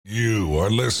are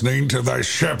listening to the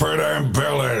Shepherd and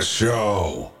Billis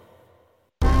Show.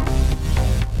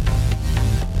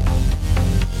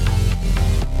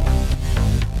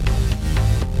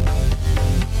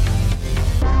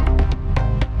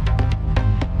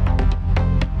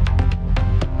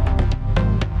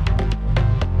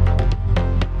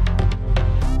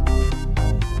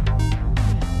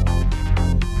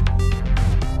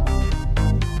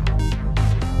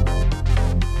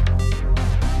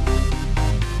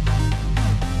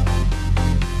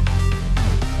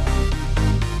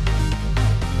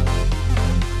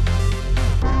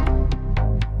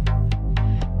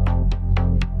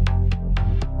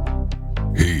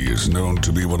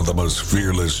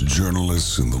 Fearless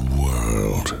journalists in the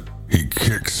world. He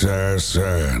kicks ass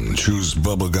and chews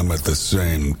bubblegum at the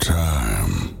same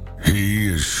time. He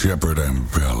is Shepherd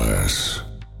and Billis.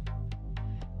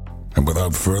 And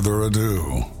without further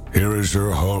ado, here is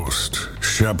your host,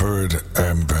 Shepherd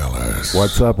and Billis.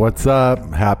 What's up? What's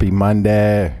up? Happy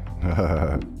Monday.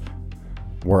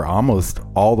 We're almost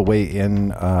all the way in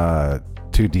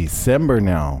to December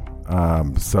now.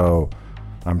 So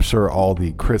I'm sure all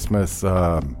the Christmas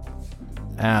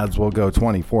ads will go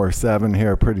 24/7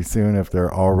 here pretty soon if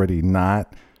they're already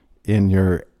not in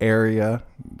your area.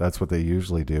 That's what they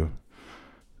usually do.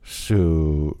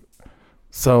 Shoot.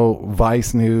 So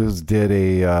Vice News did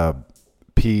a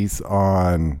piece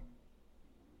on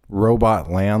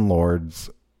robot landlords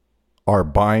are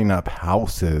buying up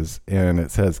houses, and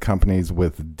it says companies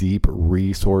with deep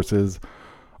resources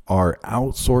are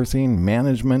outsourcing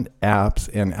management apps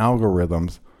and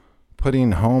algorithms,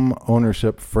 putting home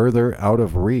ownership further out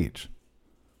of reach.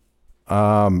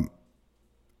 And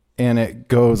it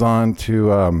goes on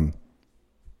to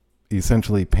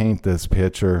essentially paint this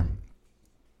picture.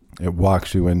 It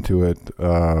walks you into it.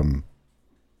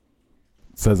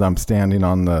 Says, I'm standing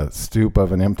on the stoop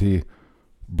of an empty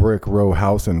brick row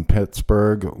house in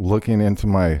Pittsburgh, looking into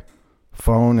my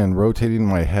phone and rotating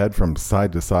my head from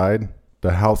side to side.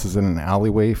 The house is in an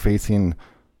alleyway facing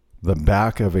the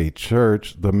back of a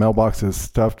church. The mailbox is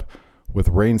stuffed with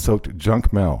rain-soaked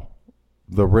junk mail.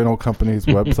 The rental company's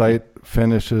website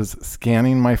finishes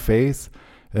scanning my face,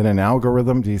 and an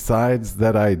algorithm decides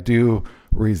that I do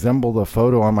resemble the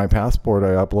photo on my passport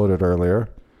I uploaded earlier.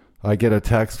 I get a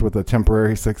text with a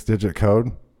temporary 6-digit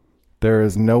code. There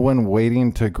is no one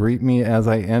waiting to greet me as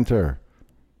I enter.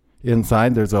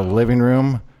 Inside, there's a living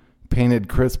room, painted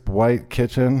crisp white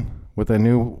kitchen with a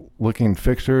new looking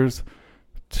fixtures,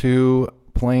 2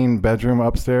 plain bedroom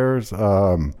upstairs.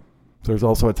 There's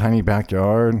also a tiny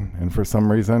backyard, and for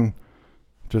some reason,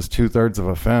 just 2/3 of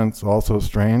a fence. Also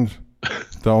strange.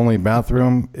 The only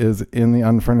bathroom is in the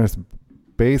unfurnished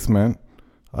basement.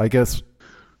 I guess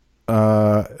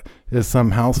is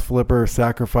some house flipper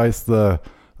sacrificed the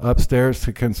upstairs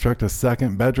to construct a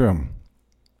second bedroom.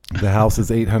 The house is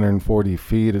 840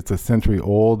 feet. It's a century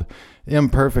old,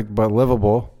 imperfect but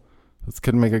livable. This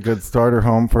could make a good starter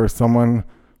home for someone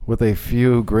with a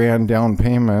few grand down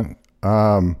payment.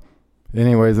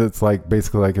 Anyways, it's like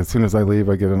basically like as soon as I leave,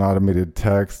 I get an automated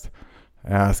text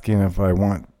asking if I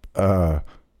want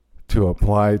to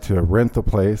apply to rent the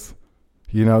place.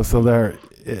 You know, so they're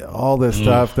all this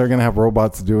stuff. They're gonna have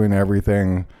robots doing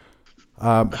everything,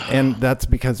 and that's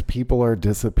because people are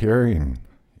disappearing,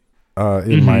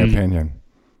 in my opinion.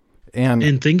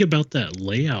 And think about that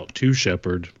layout too,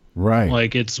 Shepherd. Right.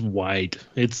 Like it's white.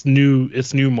 It's new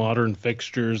modern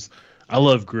fixtures. I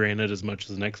love granite as much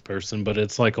as the next person, but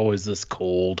it's like always this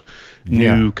cold,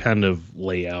 new kind of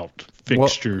layout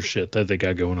fixture shit that they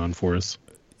got going on for us.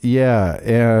 Yeah,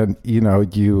 and you know,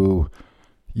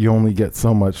 you only get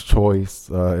so much choice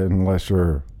unless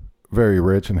you're very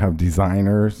rich and have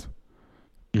designers.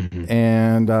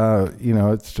 And you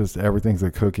know, it's just everything's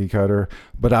a cookie cutter.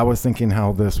 But I was thinking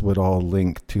how this would all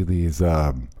link to these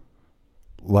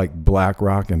like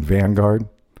BlackRock and Vanguard,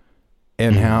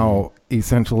 and how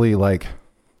essentially, like,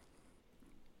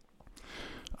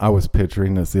 I was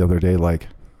picturing this the other day, like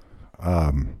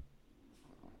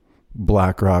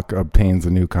BlackRock obtains a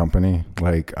new company,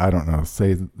 like, I don't know,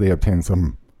 say they obtain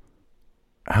some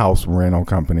house rental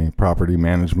company, property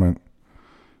management.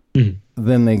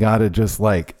 Then they got to just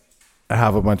like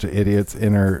have a bunch of idiots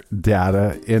enter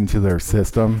data into their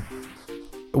system,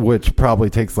 which probably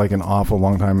takes like an awful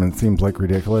long time and seems like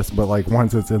ridiculous. But like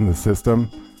once it's in the system,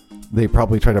 they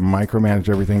probably try to micromanage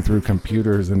everything through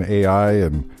computers and AI,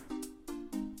 and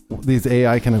these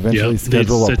AI can eventually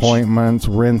schedule appointments,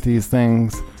 rent these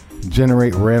things,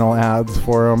 generate rental ads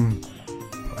for them.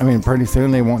 I mean, pretty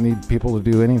soon they won't need people to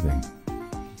do anything.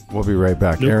 We'll be right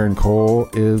back. Aaron Cole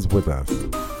is with us.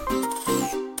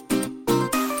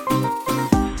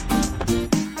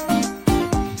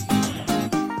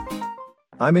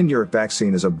 I'm in Your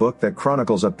Vaccine is a book that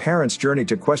chronicles a parent's journey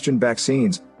to question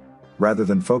vaccines. Rather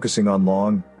than focusing on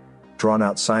long,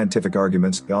 drawn-out scientific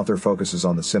arguments, the author focuses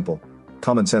on the simple,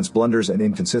 common-sense blunders and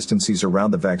inconsistencies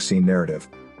around the vaccine narrative.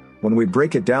 When we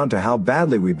break it down to how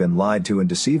badly we've been lied to and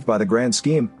deceived by the grand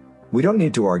scheme, we don't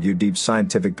need to argue deep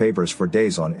scientific papers for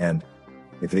days on end.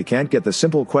 If they can't get the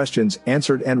simple questions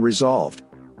answered and resolved,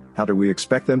 how do we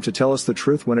expect them to tell us the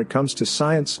truth when it comes to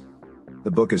science?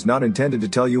 The book is not intended to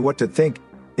tell you what to think.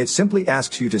 It simply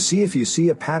asks you to see if you see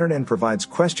a pattern and provides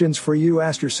questions for you to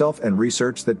ask yourself and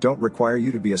research that don't require you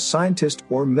to be a scientist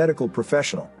or medical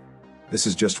professional. This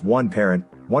is just one parent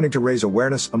wanting to raise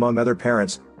awareness among other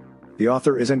parents. The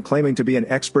author isn't claiming to be an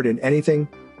expert in anything,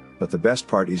 but the best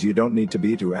part is you don't need to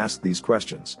be to ask these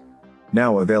questions.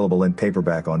 Now available in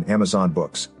paperback on Amazon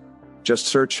Books. Just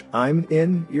search I'm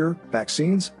in Your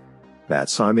Vaccines.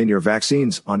 That's I'm in Your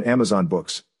Vaccines on Amazon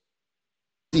Books.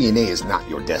 DNA is not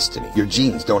your destiny. Your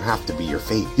genes don't have to be your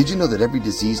fate. Did you know that every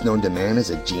disease known to man has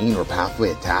a gene or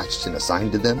pathway attached and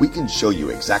assigned to them? We can show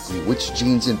you exactly which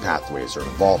genes and pathways are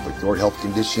involved with your health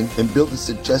condition and build a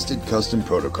suggested custom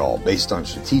protocol based on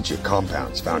strategic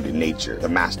compounds found in nature, the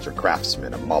master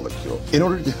craftsman of molecules, in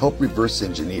order to help reverse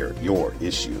engineer your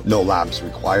issue. No labs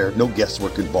required, no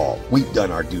guesswork involved. We've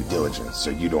done our due diligence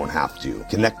so you don't have to.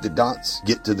 Connect the dots,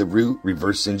 get to the root,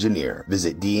 reverse engineer.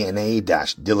 Visit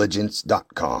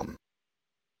dna-diligence.com.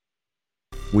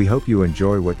 We hope you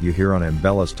enjoy what you hear on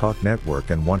Ambella's Talk Network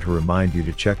and want to remind you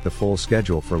to check the full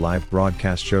schedule for live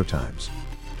broadcast showtimes.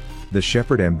 The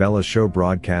Shepherd Ambella Show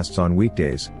broadcasts on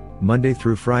weekdays, Monday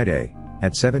through Friday,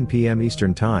 at 7 p.m.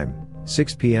 Eastern Time,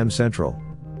 6 p.m. Central.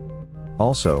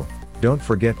 Also, don't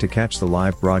forget to catch the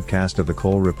live broadcast of the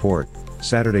Cole Report,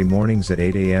 Saturday mornings at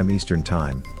 8 a.m. Eastern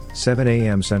Time, 7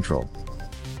 a.m. Central.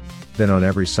 Then on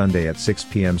every Sunday at 6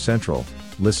 p.m. Central,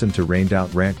 listen to Rained Out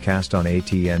Rantcast on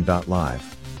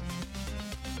atn.live.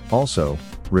 Also,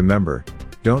 remember,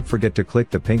 don't forget to click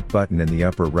the pink button in the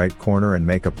upper right corner and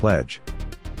make a pledge.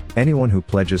 Anyone who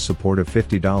pledges support of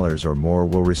 $50 or more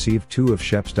will receive 2 of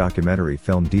Shep's documentary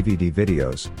film DVD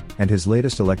videos, and his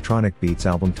latest electronic beats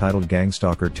album titled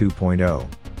Gangstalker 2.0.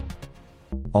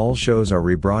 All shows are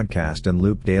rebroadcast and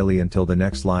looped daily until the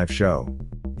next live show.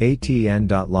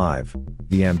 atn.live,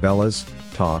 the Ambellas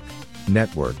Talk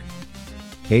Network.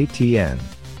 atn.live.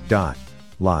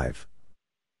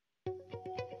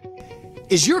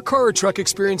 Is your car or truck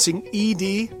experiencing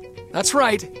ED? That's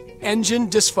right, engine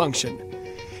dysfunction.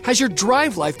 Has your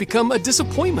drive life become a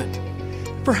disappointment?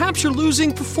 Perhaps you're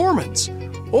losing performance,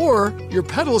 or your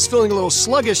pedal is feeling a little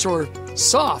sluggish or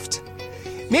soft.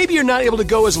 Maybe you're not able to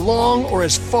go as long or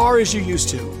as far as you used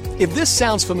to. If this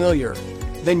sounds familiar,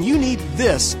 then you need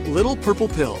this little purple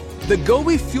pill. The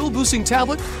Gobi Fuel Boosting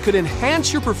Tablet could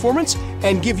enhance your performance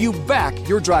and give you back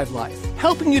your drive life,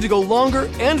 helping you to go longer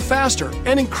and faster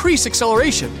and increase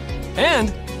acceleration,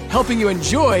 and helping you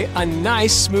enjoy a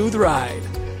nice, smooth ride.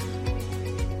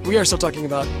 We are still talking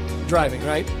about driving,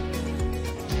 right?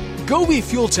 Gobi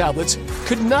Fuel Tablets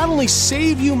could not only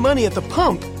save you money at the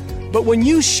pump, but when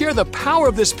you share the power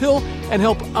of this pill and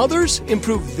help others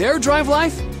improve their drive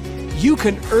life, you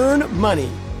can earn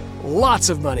money. Lots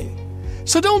of money.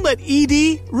 So don't let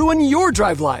ED ruin your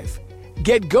drive life.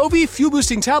 Get Gobi Fuel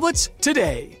Boosting Tablets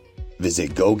today.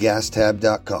 Visit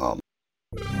GoGasTab.com.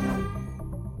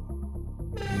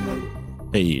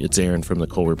 Hey, it's Aaron from the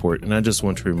Cole Report, and I just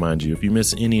want to remind you, if you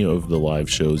miss any of the live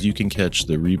shows, you can catch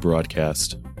the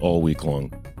rebroadcast all week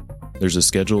long. There's a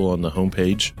schedule on the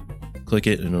homepage. Click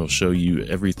it and it'll show you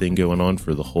everything going on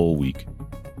for the whole week.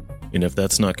 And if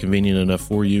that's not convenient enough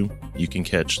for you, you can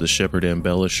catch the Shepherd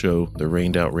Ambella Show, the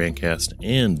Rained Out Rantcast,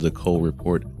 and the Cole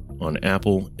Report on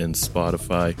Apple and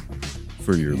Spotify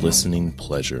for your listening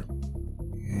pleasure.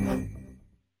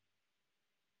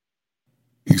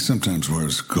 He sometimes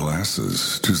wears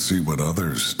glasses to see what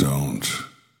others don't.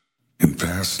 In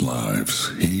past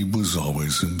lives, he was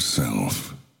always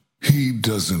himself. He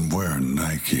doesn't wear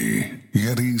Nike,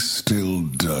 yet he still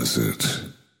does it.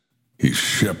 He's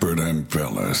Shepherd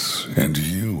Ambellas, and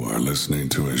you are listening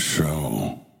to his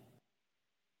show.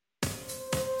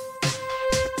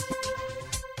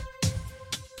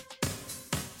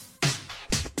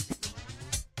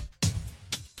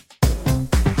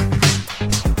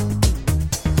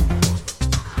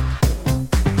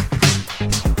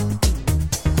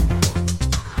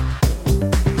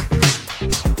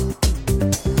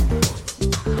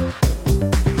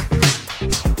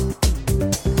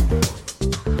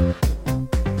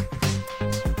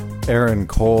 Aaron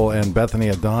Cole and Bethany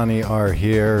Adani are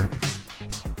here.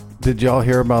 Did y'all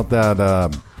hear about that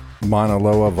Mauna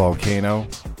Loa volcano?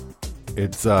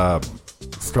 It's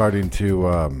starting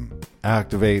to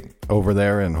activate over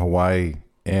there in Hawaii,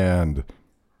 and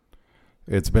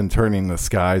it's been turning the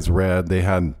skies red. They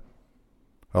had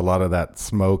a lot of that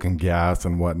smoke and gas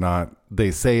and whatnot.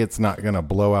 They say it's not going to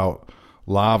blow out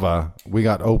lava. We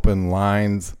got open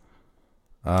lines.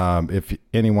 If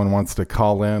anyone wants to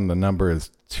call in, the number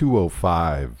is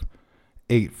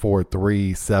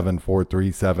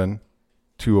 205-843-7437.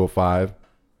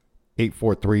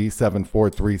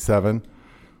 205-843-7437.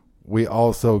 We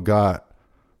also got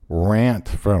Rant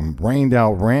from Rained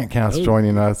Out Rantcast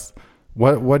joining us.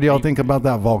 What do y'all think about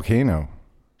that volcano?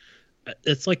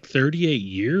 It's like 38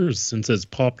 years since it's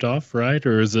popped off, right?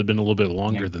 Or has it been a little bit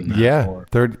longer than that? Yeah,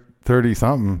 30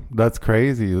 something. That's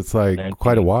crazy. It's like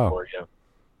quite a while. Yeah.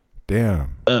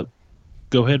 Damn.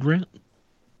 Go ahead, Rant.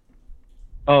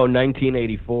 Oh,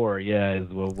 1984. Yeah, is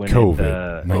when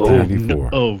COVID.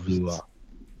 1984.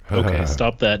 Okay,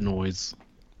 stop that noise.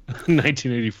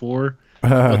 1984.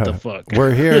 What the fuck?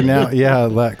 We're here now. Yeah,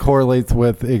 that correlates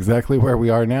with exactly where we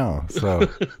are now. So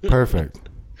perfect.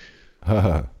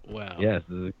 Wow. Yes,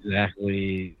 this is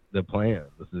exactly the plan.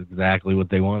 This is exactly what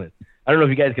they wanted. I don't know if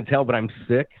you guys can tell, but I'm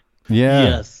sick. Yeah.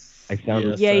 Yes. I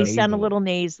sound you sound a little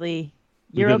nasally.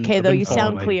 You're okay though. You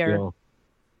sound clear.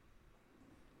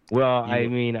 Well, I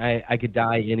mean, I could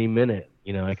die any minute.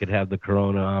 You know, I could have the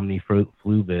Corona Omni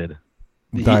flu bid.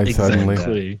 Die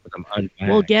suddenly.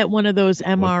 We'll get one of those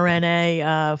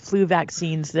mRNA flu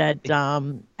vaccines that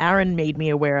Aaron made me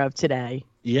aware of today.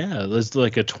 Yeah, there's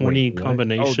like a 20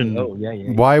 combination. Oh, yeah.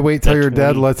 Why wait till you're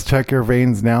dead? Let's check your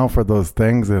veins now for those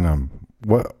things in them.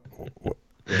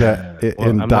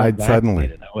 Died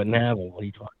suddenly. I wouldn't have it. What are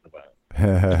you talking about?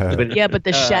 But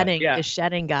the shedding, the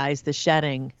shedding, guys, the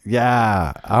shedding.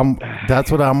 Yeah, that's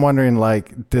what I'm wondering.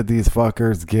 Like, did these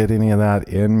fuckers get any of that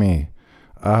in me?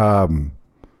 I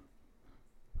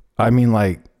mean,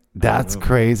 like, that's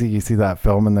crazy. You see that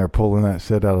film and they're pulling that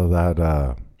shit out of that.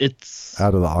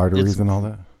 Out of the arteries and all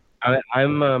that.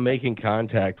 I'm making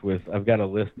contact with. I've got a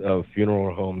list of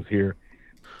funeral homes here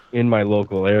in my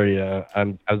local area.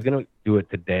 I was gonna do it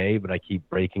today, but I keep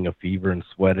breaking a fever and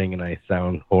sweating, and I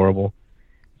sound horrible.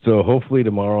 So hopefully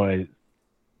tomorrow I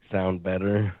sound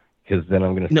better, because then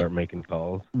I'm gonna start making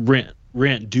calls.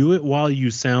 Rant, do it while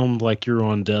you sound like you're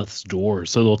on death's door,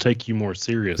 so they'll take you more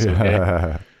serious.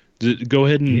 Okay. Go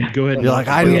ahead and. You're like,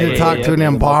 I need to talk to an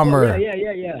embalmer. Yeah.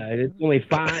 It's only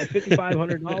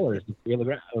 $5,500.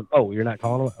 Oh, you're not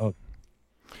calling them? Oh.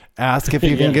 Ask if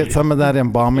you can get some of that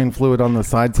embalming fluid on the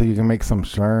side so you can make some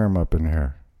sherm up in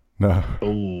here. No.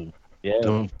 Oh, yeah.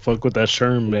 Don't fuck with that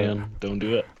sherm, man. Don't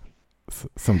do it.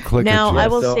 Some clicker. Now, I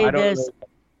will say this.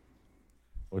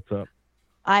 What's up?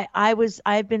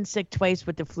 I've been sick twice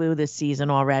with the flu this season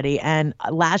already, and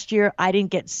last year I didn't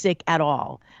get sick at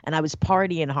all, and I was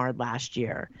partying hard last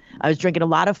year. I was drinking a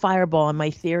lot of Fireball, and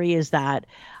my theory is that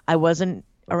I wasn't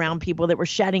around people that were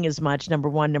shedding as much, number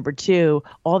one. Number two,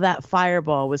 all that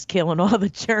Fireball was killing all the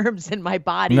germs in my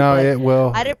body. No, it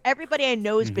will. Everybody I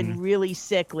know has been really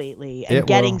sick lately and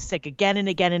getting sick again and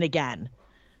again and again.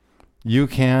 You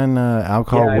can,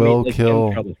 alcohol will kill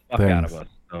the fuck things. out of us,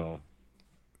 so.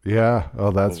 Yeah.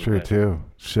 Oh, that's true too.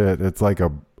 Shit. It's like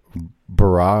a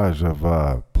barrage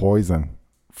of poison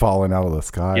falling out of the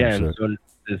sky. Yeah. And so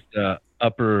this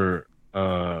upper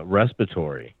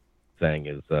respiratory thing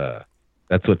is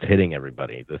that's what's hitting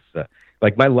everybody. This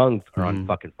like my lungs are on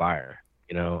fucking fire.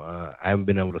 You know, I haven't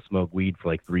been able to smoke weed for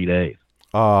like 3 days.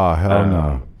 Oh, hell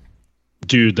no.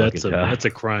 Dude, that's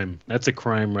a crime. That's a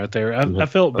crime right there. I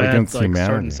felt bad like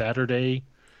starting Saturday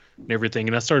and everything,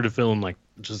 and I started feeling like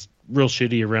just real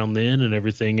shitty around then and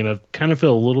everything, and I kind of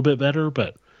feel a little bit better,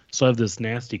 but still have this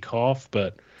nasty cough.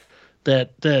 But that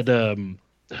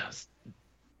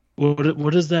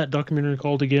what is that documentary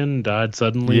called again? Died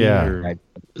Suddenly? Yeah.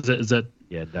 Is that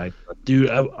yeah, Died. Dude,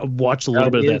 I watched a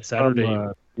little bit of that Saturday.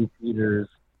 From,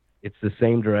 it's the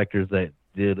same directors that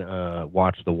did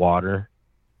Watch the Water.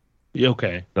 Yeah,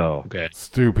 okay. So okay.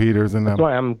 Stu Peters and them. That's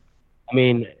why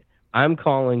I'm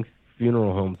calling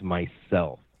funeral homes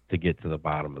myself to get to the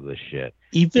bottom of this shit.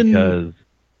 Because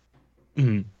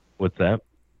what's that?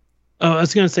 I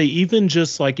was gonna say, even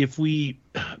just like if we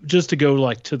just to go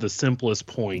like to the simplest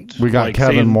point. We got like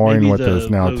Kevin Mooring with us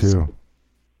now too.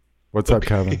 What's up,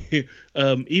 Kevin?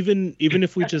 Even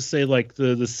if we just say like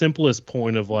the simplest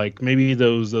point of like maybe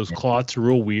those clots are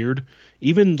real weird.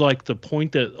 Even like the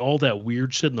point that all that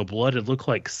weird shit in the blood, it looked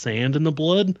like sand in the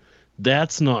blood.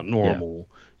 That's not normal.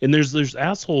 Yeah. And there's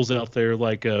assholes out there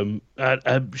like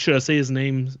should I say his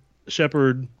name?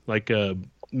 Shepherd, like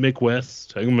Mick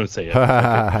West. I'm gonna say it.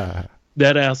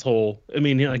 That asshole. I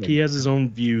mean, like, he has his own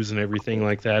views and everything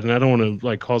like that, and I don't want to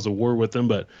like cause a war with them,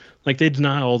 but like they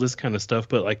deny all this kind of stuff.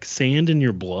 But like sand in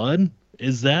your blood,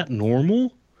 is that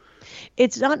normal?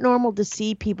 It's not normal to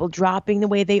see people dropping the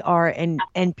way they are, and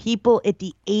people at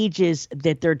the ages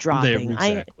that they're dropping.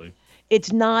 Exactly.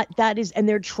 It's not that is, and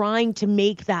they're trying to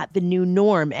make that the new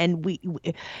norm, and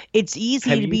it's easy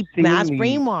Have to you be seen mass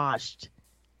brainwashed.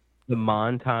 The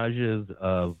montages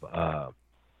of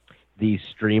these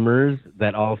streamers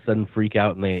that all of a sudden freak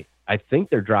out, and I think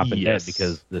they're dropping dead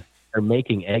because they're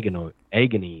making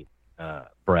agony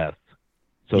breaths,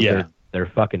 so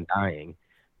they're fucking dying.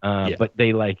 But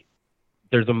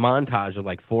there's a montage of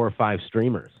like 4 or 5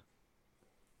 streamers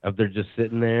of they're just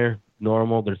sitting there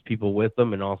normal. There's people with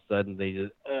them, and all of a sudden they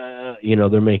just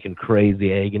they're making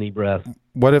crazy agony breaths.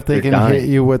 What if they can hit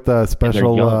you with a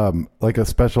special like a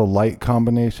special light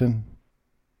combination?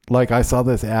 Like I saw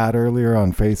this ad earlier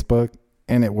on Facebook,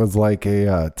 and it was like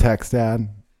a text ad,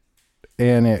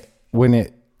 and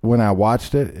when I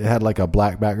watched it, it had like a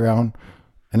black background,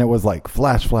 and it was like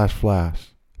flash, flash, flash,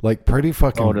 like pretty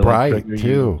fucking bright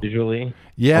too. Visually,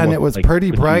 yeah, almost and it was like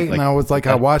pretty bright, like, and I was like,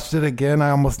 I watched it again, I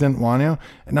almost didn't want to,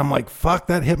 and I'm like, fuck,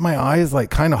 that hit my eyes like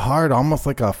kind of hard, almost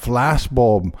like a flash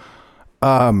bulb,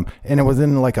 and it was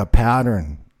in like a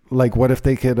pattern. Like, what if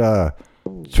they could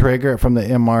trigger it from the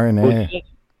mRNA?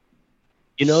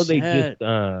 They just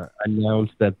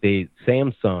announced that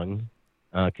Samsung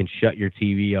can shut your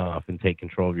TV off and take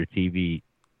control of your TV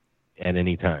at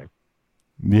any time.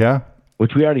 Yeah,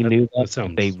 which we already knew. That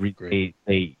sounds great.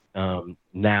 They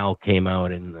now came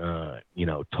out and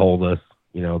told us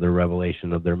their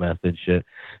revelation of their method shit.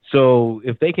 So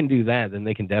if they can do that, then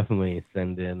they can definitely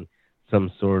send in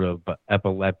some sort of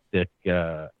epileptic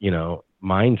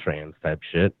mind trance type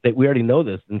shit. That we already know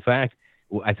this. In fact,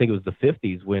 I think it was the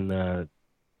 50s when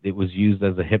it was used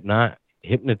as a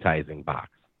hypnotizing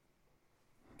box.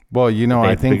 Well,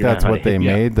 I think that's what they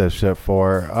made this shit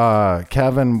for.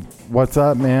 Kevin, what's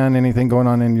up, man? Anything going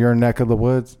on in your neck of the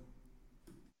woods?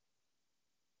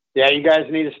 Yeah, you guys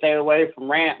need to stay away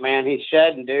from Rant, man. He's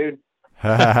shedding, dude.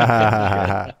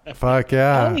 Fuck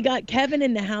yeah. Oh, we got Kevin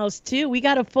in the house too. We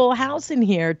got a full house in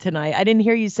here tonight. I didn't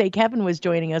hear you say Kevin was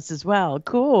joining us as well.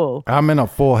 Cool. I'm in a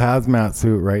full hazmat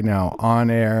suit right now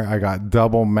on air. I got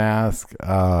double mask,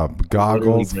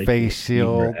 goggles, face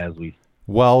shield,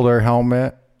 welder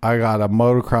helmet. I got a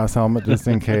motocross helmet just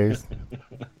in case.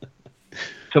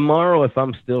 Tomorrow, if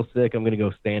I'm still sick, I'm going to go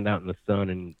stand out in the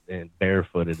sun and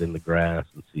barefooted in the grass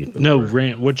and see if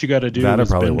Rant, what you got to do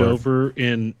is bend over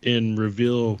and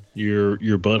reveal your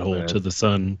butthole to the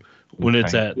sun when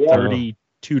it's at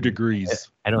 32 degrees.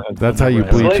 I don't have That's how you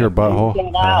bleach your butthole.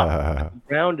 The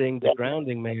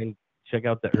grounding, man. Check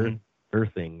out the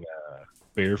earthing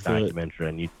barefoot documentary,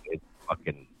 and it's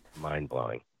fucking mind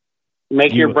blowing.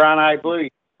 Make your brown eye blue.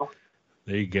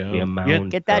 There you go.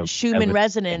 Get that Schumann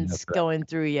resonance going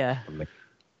through you.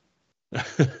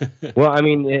 Well, I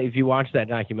mean, if you watch that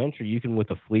documentary, you can, with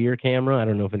a FLIR camera, I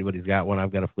don't know if anybody's got one.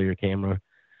 I've got a FLIR camera.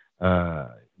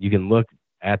 You can look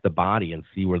at the body and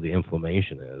see where the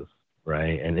inflammation is,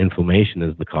 right? And inflammation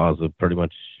is the cause of pretty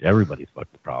much everybody's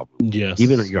fucking problem. Yes.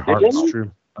 Even your heart,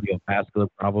 cardiovascular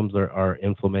problems are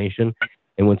inflammation.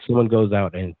 And when someone goes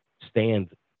out and stands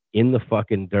in the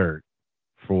fucking dirt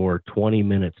for 20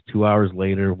 minutes, 2 hours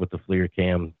later with the FLIR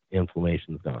cam,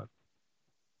 inflammation's gone.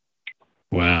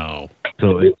 Wow.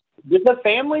 So did the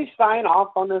family sign off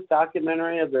on this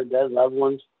documentary of their dead loved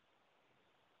ones?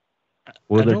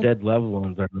 Well, their dead loved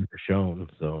ones are never shown,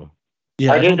 so.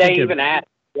 Yeah, or did they even ask?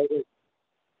 They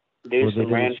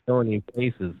didn't show any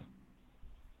faces.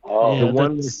 Oh, the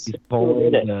one that he's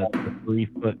pulling the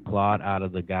 3-foot clot out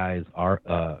of the guy's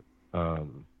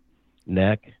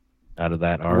neck, out of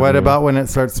that arm. What about when it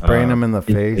starts spraying him in the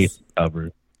face?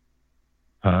 Covered.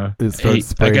 Huh? It starts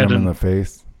spraying him in the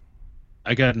face.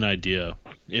 I got an idea.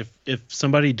 If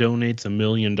somebody donates $1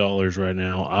 million right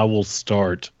now, I will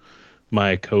start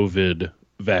my COVID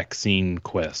vaccine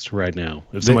quest right now.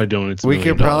 If somebody donates $1 million. We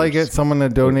could probably get someone to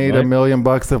donate $1 million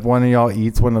if one of y'all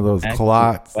eats one of those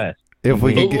clots. If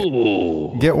we could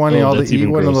get one of y'all to eat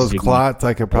one of those clots,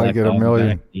 I could probably get $1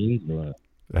 million.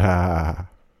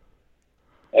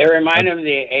 It reminded me of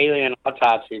the alien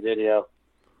autopsy video.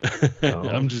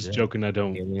 I'm just joking. I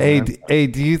don't. Hey,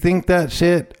 do you think that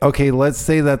shit? Okay, let's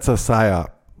say that's a psyop.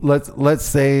 Let's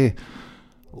say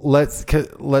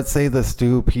the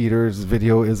Stu Peters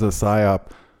video is a psyop.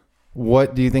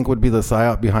 What do you think would be the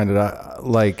psyop behind it?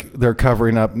 Like they're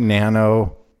covering up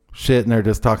nano shit and they're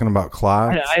just talking about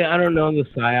clots? I don't know the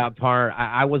psyop part.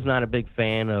 I was not a big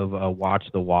fan of Watch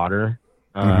the Water.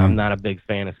 I'm not a big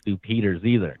fan of Stu Peters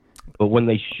either. But when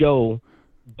they show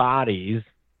bodies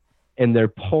and they're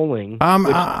pulling.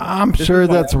 I'm sure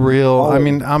that's real. I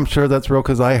mean, I'm sure that's real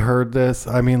because I heard this.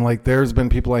 I mean, like, there's been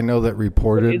people I know that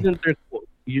reported.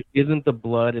 Isn't the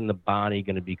blood in the body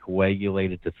going to be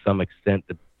coagulated to some extent,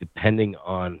 depending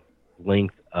on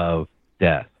length of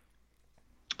death?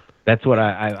 That's what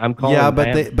I'm calling. Yeah,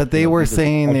 but they were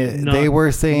saying it. They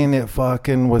were saying it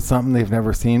fucking was something they've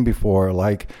never seen before.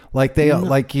 Like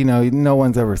no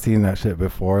one's ever seen that shit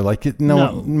before. Like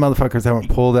motherfuckers haven't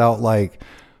pulled out like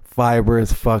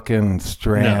fibrous fucking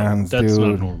strands, that's dude.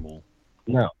 Not normal.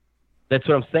 No, that's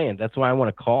what I'm saying. That's why I want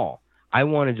to call. I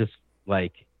want to just I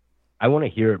want to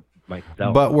hear it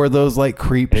myself. But were those like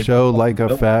creep show like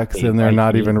effects, and they're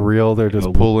not even real? They're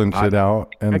just pulling shit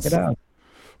out. And check it out.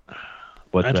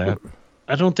 What's that?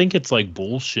 I don't think it's like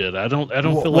bullshit. I don't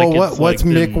feel like it's what's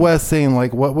like Mick West saying?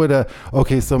 Like, what would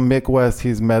so Mick West,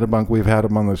 he's Metabunk. We've had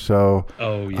him on the show.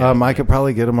 Oh yeah. I could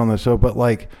probably get him on the show, but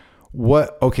like,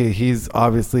 what? Okay, he's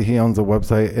obviously he owns a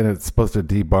website and it's supposed to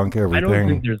debunk everything. I don't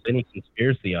think there's any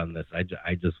conspiracy on this. I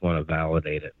just want to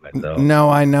validate it myself. No,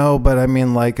 I know, but I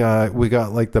mean, like, we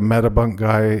got like the Metabunk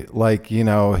guy. Like,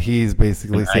 he's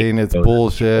basically saying it's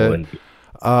bullshit.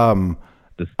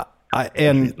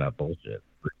 It's not bullshit.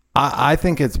 I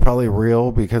think it's probably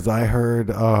real because I heard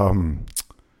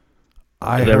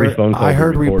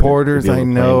reporters I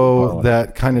know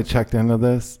that kind of checked into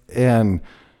this and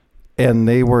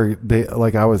they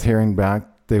like I was hearing back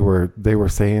they were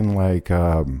saying like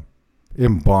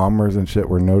embalmers and shit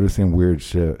were noticing weird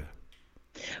shit.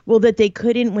 Well, that they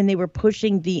couldn't, when they were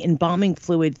pushing the embalming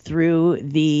fluid through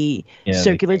the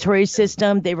circulatory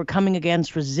system, they were coming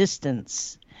against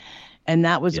resistance. And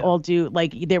that was all due,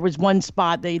 like, there was one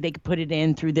spot they could put it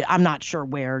in through the, I'm not sure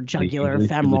where, jugular,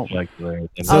 femoral.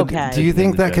 So do you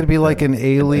think that could be like an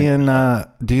alien,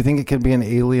 do you think it could be an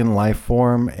alien life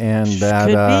form and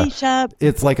that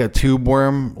it's like a tube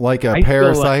worm, like a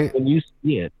parasite? Like when you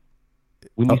see it,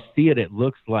 it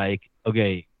looks like,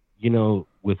 okay,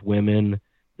 with women,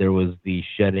 there was the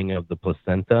shedding of the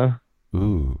placenta.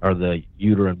 Ooh. Or the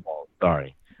uterine wall.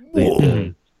 Sorry.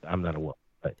 I'm not a woman.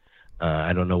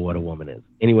 I don't know what a woman is.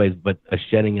 Anyways, but a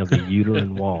shedding of the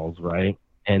uterine walls, right?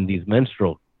 And these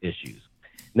menstrual issues.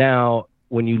 Now,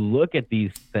 when you look at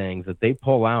these things that they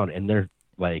pull out and they're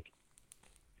like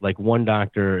one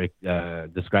doctor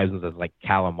describes them as like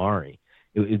calamari.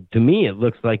 To me, it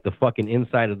looks like the fucking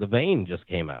inside of the vein just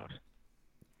came out.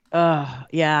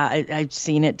 Yeah, I've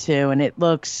seen it too, and it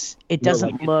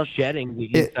doesn't look shedding the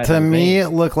inside. To me, it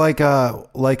looked like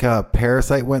a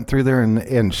parasite went through there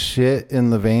and shit in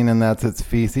the vein, and that's its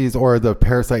feces, or the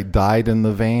parasite died in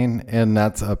the vein, and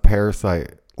that's a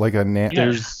parasite, like a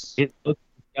It looks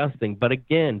disgusting, but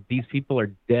again, these people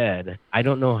are dead. I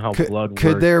don't know how blood works.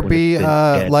 Could there be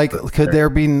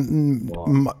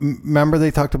remember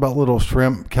they talked about little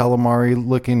shrimp calamari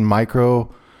looking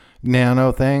micro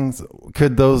nano things?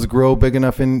 Could those grow big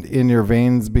enough in your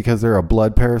veins because they're a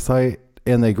blood parasite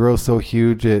and they grow so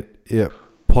huge it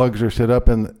plugs your shit up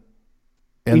and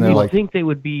they're like, think they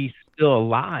would be still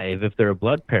alive if they're a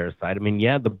blood parasite? I mean,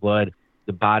 the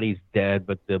body's dead,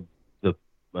 but the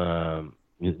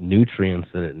nutrients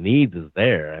that it needs is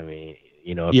there. I mean,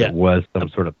 if it was some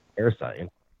sort of parasite.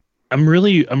 I'm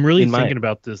really thinking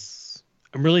about this.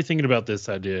 I'm really thinking about this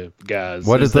idea, guys.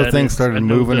 What if the thing started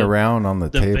moving around on the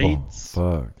table?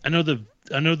 Fuck. I know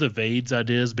the VADES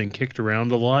idea has been kicked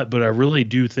around a lot, but I really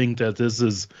do think that this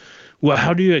is. Well,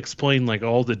 how do you explain like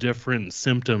all the different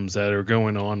symptoms that are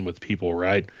going on with people?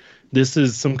 Right, this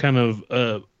is some kind of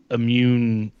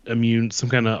immune, some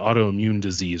kind of autoimmune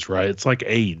disease, right? It's like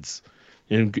AIDS,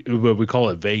 and we call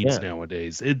it VADES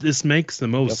nowadays. This makes the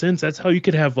most sense. That's how you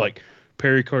could have like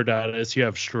pericarditis, you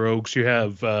have strokes, you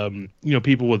have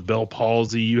people with Bell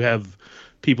palsy, you have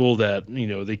people that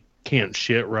they can't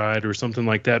shit right or something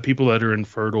like that, people that are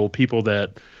infertile, people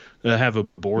that have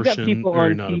abortion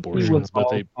or not abortions,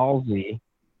 but they palsy.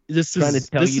 This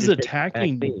is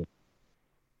attacking.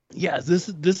 Yeah,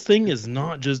 this thing is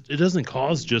not just, it doesn't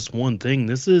cause just one thing.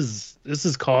 This is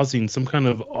causing some kind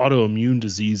of autoimmune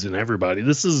disease in everybody.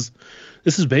 This is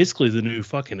basically the new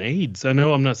fucking AIDS. I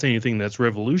know I'm not saying anything that's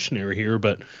revolutionary here,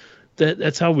 but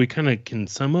that's how we kind of can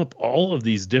sum up all of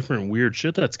these different weird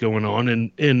shit that's going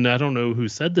on. And I don't know who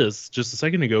said this just a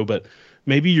second ago, but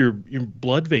maybe your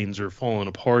blood veins are falling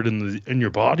apart in your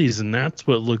bodies, and that's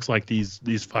what looks like these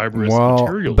fibrous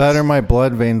materials. Better my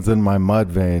blood veins than my mud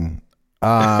vein.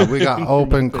 We got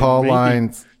open call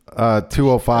lines,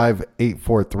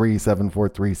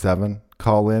 205-843-7437.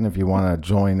 Call in if you want to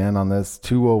join in on this.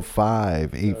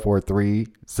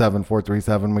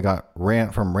 205-843-7437. We got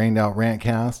Rant from Rained Out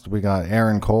Rantcast. We got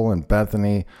Aaron Cole and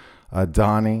Bethany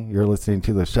Donnie. You're listening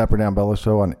to the Shepherd and Bella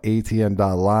Show on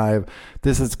ATN.live.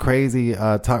 This is crazy.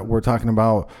 We're talking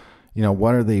about,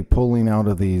 what are they pulling out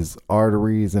of these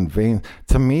arteries and veins?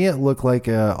 To me, it looked like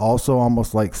also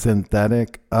almost like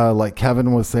synthetic. Like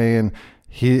Kevin was saying,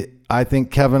 I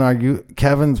think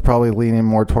Kevin's probably leaning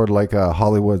more toward like a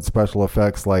Hollywood special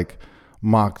effects, like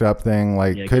mocked up thing,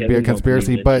 like could be a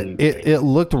conspiracy, but it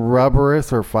looked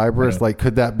rubberous or fibrous. Like,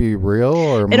 could that be real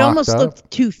or it almost up?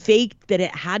 Looked too fake that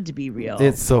it had to be real.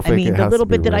 It's so fake. I mean, it the has little to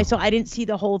be bit that real. I saw, I didn't see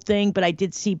the whole thing, but I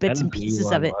did see bits and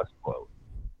pieces of it.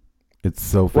 It's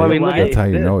so fake. Well, I mean, that's how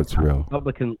you know it's real.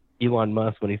 Republican Elon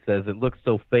Musk, when he says it looks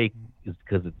so fake, is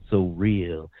because it's so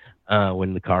real.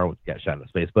 When the car got shot into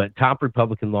space, but top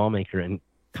Republican lawmaker in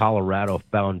Colorado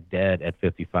found dead at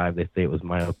 55. They say it was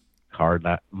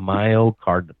cardial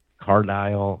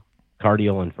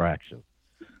infraction.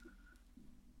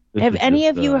 Have any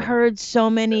of you heard so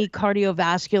many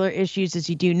cardiovascular issues as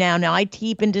you do now? Now, I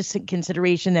keep into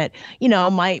consideration that,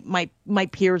 my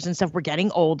peers and stuff, we're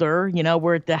getting older.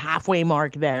 We're at the halfway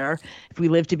mark there if we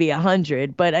live to be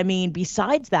 100. But, I mean,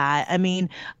 besides that,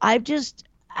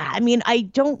 I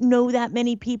don't know that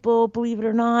many people, believe it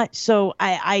or not. So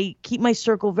I keep my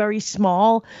circle very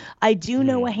small. I do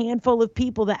know a handful of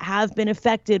people that have been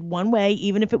affected one way,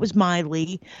 even if it was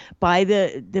mildly, by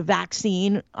the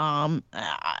vaccine.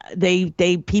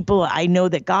 They people I know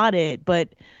that got it, but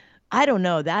I don't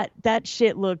know, that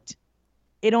shit looked,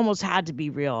 it almost had to be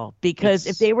real, because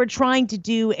if they were trying to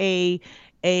do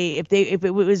if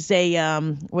it was a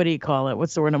what do you call it?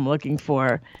 What's the word I'm looking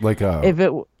for? Like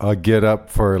a get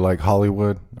up for like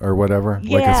Hollywood or whatever.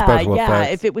 Like a special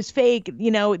effects. If it was fake,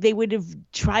 they would have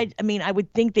tried. I mean, I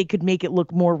would think they could make it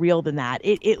look more real than that.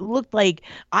 It looked like,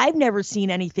 I've never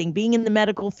seen anything, being in the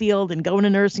medical field and going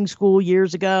to nursing school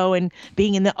years ago and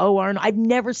being in the OR. And I've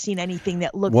never seen anything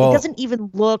that looks. It doesn't even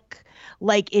look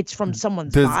like it's from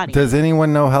someone's body. Does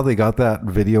anyone know how they got that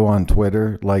video on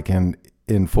Twitter, like in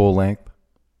full length?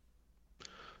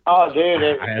 Oh, dude,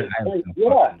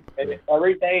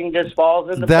 everything just falls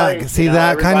into place. See,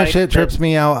 that kind of shit trips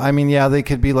me out. I mean, yeah, they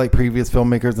could be like previous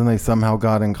filmmakers and they somehow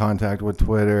got in contact with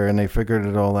Twitter and they figured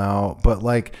it all out. But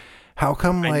like, how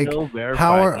come, like,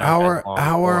 how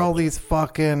are all these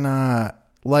fucking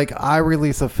like, I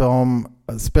release a film,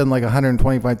 spend like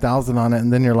 $125,000 on it,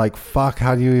 and then you're like, fuck,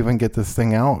 how do you even get this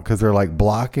thing out? Because they're like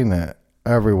blocking it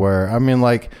everywhere. I mean,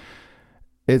 like,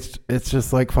 it's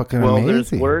just like fucking amazing. Well,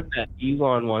 there's word that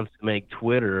Elon wants to make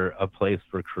Twitter a place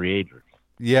for creators.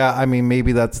 Yeah, I mean,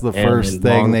 maybe that's the first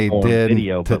thing they did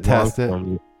to test it.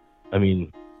 I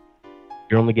mean,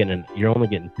 you're only getting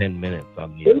 10 minutes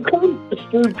on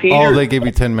the. Oh, they gave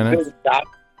you 10 minutes.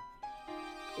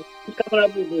 Who's coming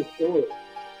up with this story?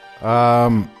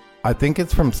 I think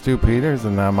it's from Stu Peters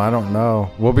and them. I don't know.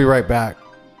 We'll be right back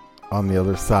on the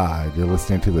other side. You're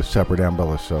listening to the Shepherd and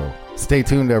Bella Show. Stay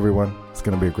tuned, everyone. It's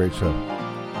going to be a great show.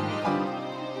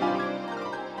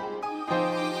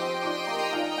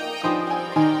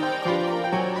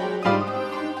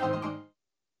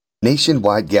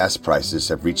 Nationwide gas prices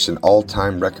have reached an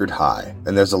all-time record high,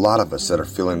 and there's a lot of us that are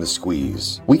feeling the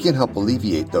squeeze. We can help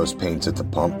alleviate those pains at the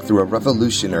pump through a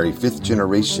revolutionary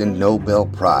 5th-generation Nobel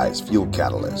Prize fuel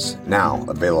catalyst, now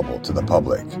available to the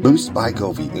public. Boost by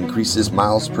Govee increases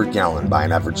miles per gallon by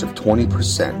an average of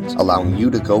 20%, allowing you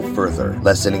to go further,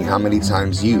 lessening how many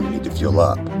times you need to fuel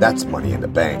up. That's money in the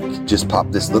bank. Just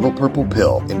pop this little purple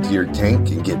pill into your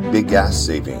tank and get big gas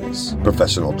savings.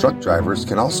 Professional truck drivers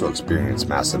can also experience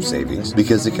massive savings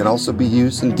because it can also be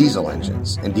used in diesel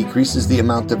engines and decreases the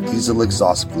amount of diesel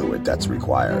exhaust fluid that's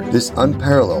required. This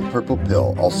unparalleled purple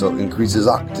pill also increases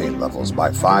octane levels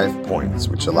by 5 points,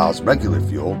 which allows regular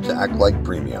fuel to act like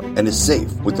premium, and is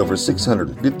safe with over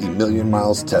 650 million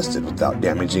miles tested without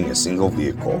damaging a single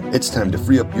vehicle. It's time to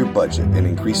free up your budget and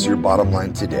increase your bottom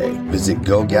line today. Visit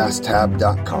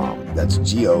GoGasTab.com. That's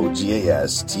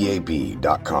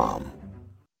GoGasTab.com.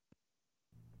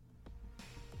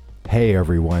 Hey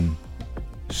everyone,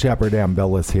 Shepherd and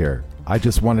Bella's here. I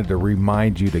just wanted to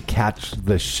remind you to catch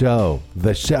the show,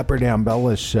 the Shepherd and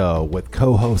Bella Show, with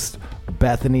co-hosts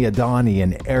Bethany Adani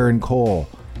and Aaron Cole,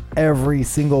 every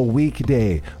single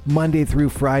weekday, Monday through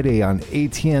Friday on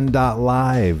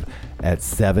ATN.live at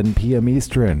 7 p.m.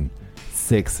 Eastern,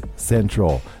 6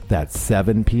 Central. That's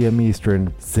 7 p.m.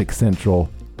 Eastern, 6 Central,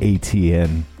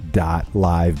 ATN.live.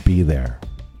 Be there.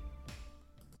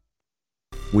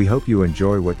 We hope you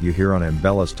enjoy what you hear on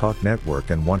Mbela's Talk Network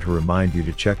and want to remind you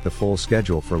to check the full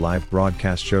schedule for live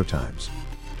broadcast showtimes.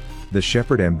 The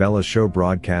Shepherd and Bella Show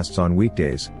broadcasts on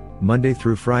weekdays, Monday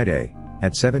through Friday,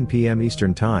 at 7 p.m.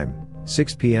 Eastern Time,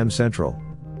 6 p.m. Central.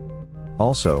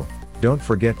 Also, Don't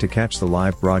forget to catch the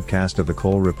live broadcast of the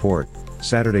Cole Report,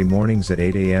 Saturday mornings at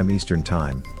 8 a.m. Eastern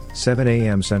Time, 7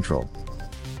 a.m. Central.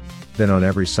 Then on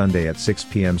every Sunday at 6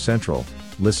 p.m. Central,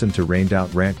 listen to Rained Out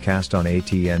Rantcast on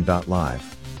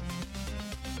atn.live.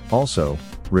 Also,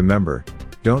 remember,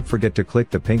 don't forget to click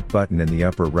the pink button in the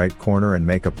upper right corner and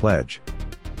make a pledge.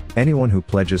 Anyone who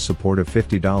pledges support of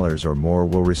 $50 or more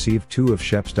will receive 2 of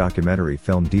Shep's documentary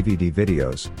film DVD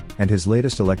videos, and his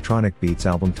latest electronic beats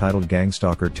album titled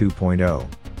Gangstalker 2.0.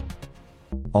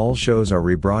 All shows are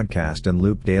rebroadcast and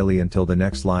looped daily until the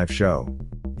next live show.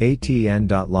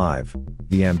 atn.live,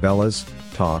 the Ambellas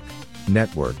Talk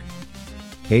Network.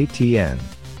 atn.live.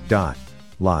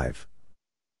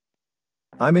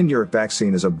 I'm in Your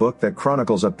Vaccine is a book that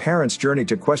chronicles a parent's journey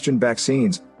to question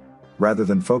vaccines. Rather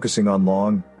than focusing on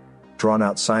long,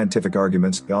 drawn-out scientific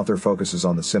arguments, the author focuses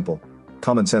on the simple,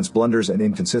 common-sense blunders and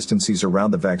inconsistencies around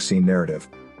the vaccine narrative.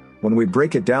 When we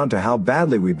break it down to how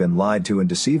badly we've been lied to and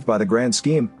deceived by the grand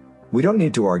scheme, we don't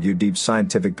need to argue deep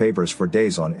scientific papers for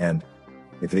days on end.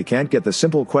 If they can't get the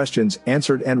simple questions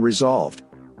answered and resolved,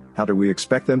 how do we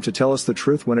expect them to tell us the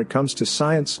truth when it comes to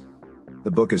science? The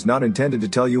book is not intended to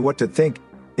tell you what to think.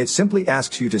 It simply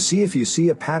asks you to see if you see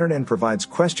a pattern and provides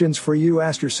questions for you to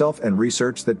ask yourself and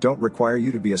research that don't require you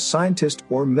to be a scientist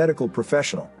or medical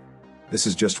professional. This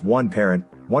is just one parent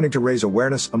wanting to raise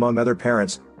awareness among other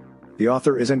parents. The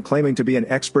author isn't claiming to be an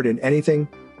expert in anything,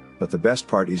 but the best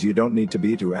part is you don't need to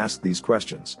be to ask these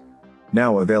questions.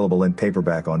 Now available in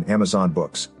paperback on Amazon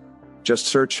Books. Just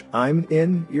search I'm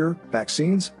in Your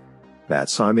Vaccines.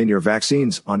 That's I'm in Your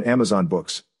Vaccines on Amazon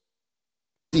Books.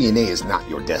 DNA is not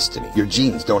your destiny. Your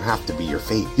genes don't have to be your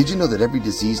fate. Did you know that every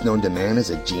disease known to man has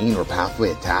a gene or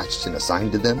pathway attached and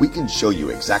assigned to them? We can show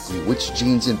you exactly which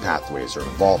genes and pathways are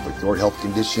involved with your health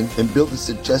condition and build a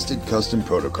suggested custom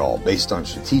protocol based on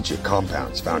strategic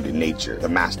compounds found in nature, the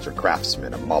master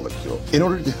craftsman of molecules, in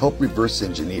order to help reverse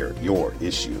engineer your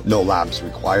issue. No labs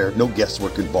required, no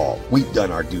guesswork involved. We've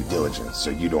done our due diligence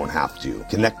so you don't have to.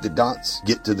 Connect the dots,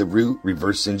 get to the root,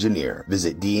 reverse engineer.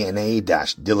 Visit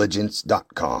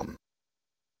dna-diligence.com.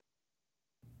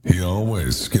 He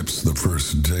always skips the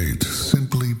first date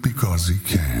simply because he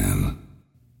can.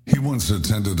 He once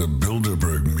attended a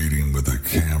Bilderberg meeting with a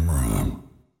camera.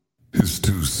 His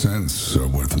 2 cents are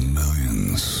worth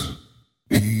millions.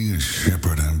 He is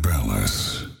Shepard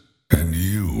Ambellas, and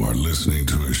you are listening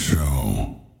to his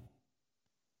show.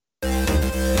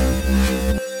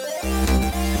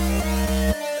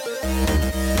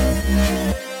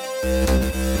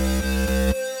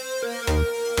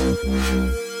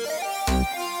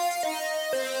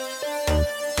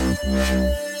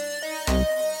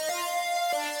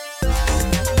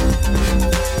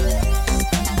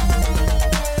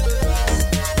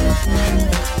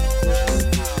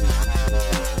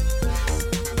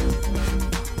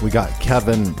 We got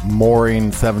Kevin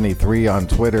Mooring73 on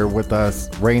Twitter with us.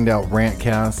 Rained Out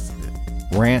Rantcast.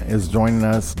 Rant is joining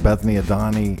us. Bethany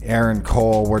Adani, Aaron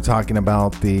Cole. We're talking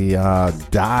about the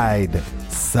Died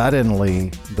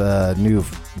Suddenly, the new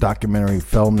documentary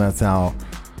film that's out.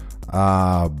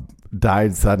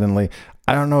 Died Suddenly.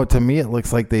 I don't know. To me, it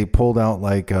looks like they pulled out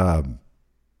like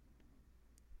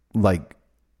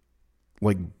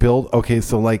build. Okay,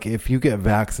 so like if you get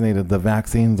vaccinated, the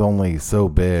vaccine's only so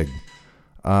big.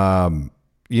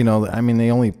 You know, I mean,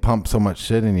 they only pump so much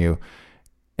shit in you,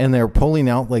 and they're pulling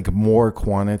out like more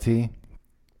quantity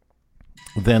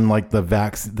than like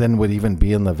than would even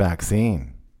be in the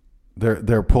vaccine.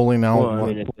 They're pulling out. Well, I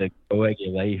mean, it's a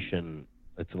coagulation.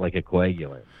 It's like a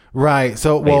coagulant. Right.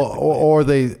 So, well,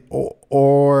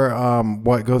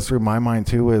 what goes through my mind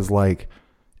too is like,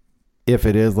 if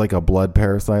it is like a blood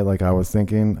parasite, like I was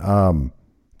thinking,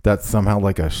 that's somehow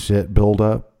like a shit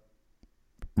buildup.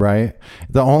 Right.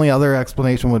 The only other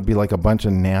explanation would be like a bunch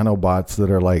of nanobots that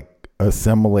are like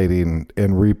assimilating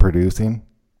and reproducing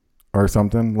or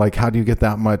something. Like, how do you get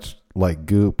that much like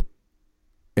goop?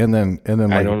 And then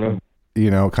like, I don't know.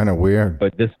 You know, kind of weird.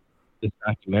 But this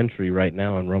documentary right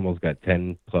now on Rumble's got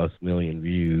 10+ million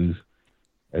views,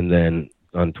 and then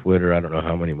on Twitter, I don't know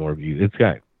how many more views. It's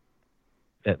got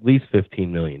at least 15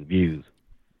 million views,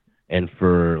 and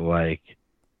for like.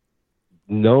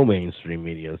 No mainstream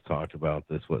media has talked about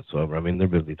this whatsoever. I mean, they're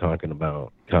busy talking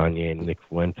about Kanye and Nick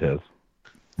Fuentes.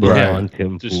 Right. On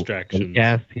Tim Distractions.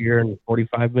 Cast here in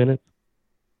 45 minutes.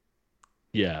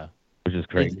 Yeah. Which is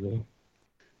crazy.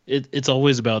 It's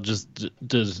always about just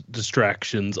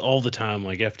distractions all the time,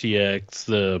 like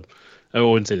FTX, I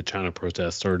wouldn't say the China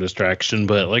protests are a distraction,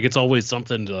 but like it's always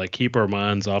something to like keep our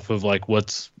minds off of like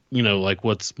what's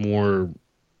more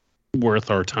worth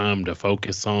our time to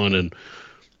focus on. And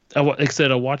like I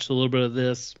said, I watched a little bit of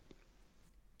this.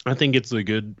 I think it's like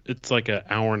an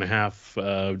hour and a half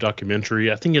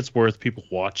documentary. I think it's worth people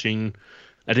watching.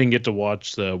 I didn't get to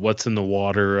watch What's in the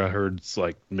Water. I heard it's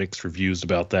like mixed reviews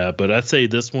about that, but I'd say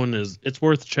this one it's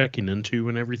worth checking into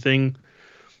and everything.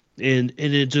 And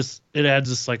it adds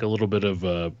just like a little bit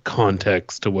of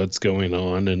context to what's going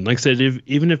on. And like I said,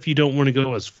 even if you don't want to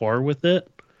go as far with it,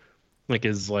 like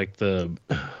is like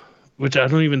which I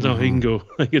don't even know how you can go.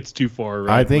 Like it's too far.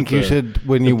 Right? I think you should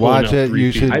when you watch it.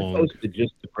 You should. I posted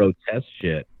just to protest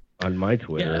shit on my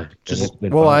Twitter.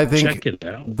 Well, I think check it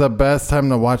out. The best time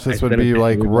to watch this would be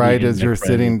like right as you're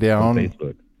sitting down.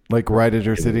 Like right as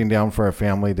you're sitting down for a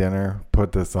family dinner,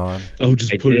 put this on. Oh,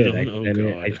 just put it on.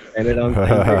 I sent it on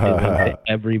Twitter to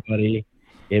everybody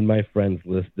in my friends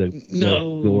list. The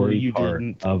story part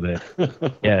of it.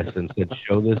 Yes, and said,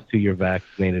 show this to your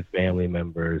vaccinated family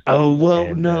members. Oh,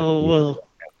 well,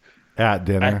 at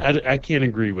dinner. I can't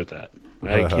agree with that.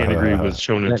 I can't agree with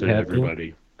showing it to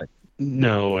everybody.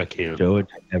 No, I can't. Show it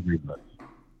to everybody.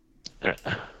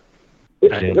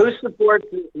 Who supports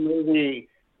this movie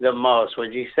the most?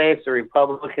 Would you say it's the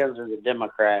Republicans or the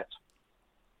Democrats?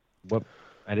 What?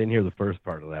 I didn't hear the first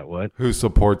part of that. What? Who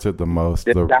supports it the most?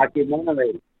 The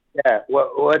documentary. Yeah.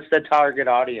 What's the target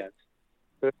audience?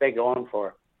 Who are they going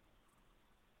for?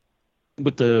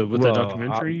 With the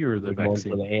documentary or the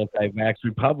vaccine? For the anti-vax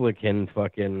Republican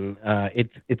fucking.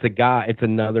 It's a god. It's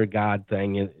another god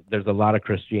thing. There's a lot of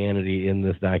Christianity in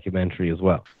this documentary as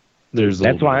well. That's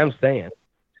why I'm saying,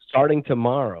 starting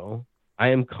tomorrow, I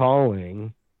am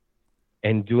calling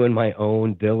and doing my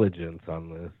own diligence on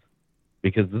this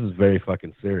because this is very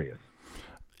fucking serious.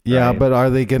 Yeah, right? But are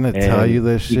they going to tell you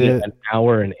this shit? An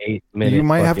hour and 8 minutes. You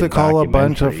might have to call a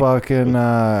bunch of fucking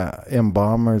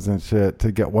embalmers and shit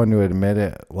to get one to admit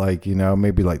it. Like,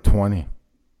 maybe like 20.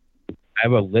 I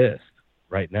have a list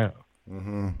right now.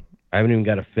 Mm-hmm. I haven't even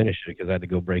got to finish it because I had to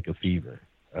go break a fever.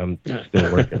 I'm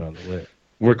still working on the list.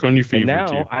 Work on your fever.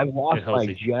 And now I've lost my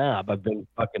job. I've been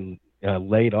fucking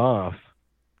laid off.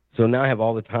 So now I have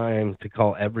all the time to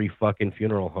call every fucking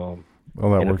funeral home.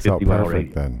 Well, that works out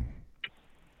perfect then.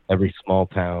 Every small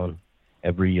town,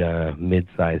 every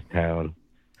mid-sized town,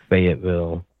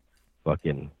 Fayetteville,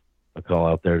 fucking, I call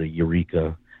out there to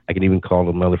Eureka. I can even call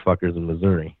the motherfuckers in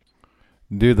Missouri.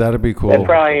 Dude, that'd be cool. They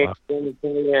probably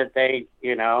that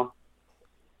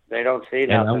they don't see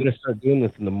nothing. And I'm going to start doing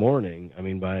this in the morning. I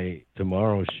mean, by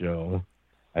tomorrow's show,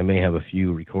 I may have a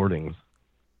few recordings.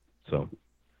 So.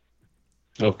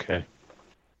 Okay.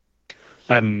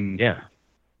 I'm a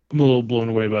little blown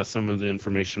away by some of the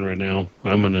information right now.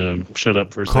 I'm gonna shut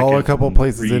up for a second. Call a couple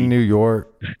places in New York.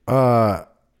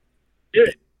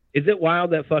 Dude, is it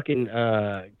wild that fucking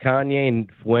Kanye and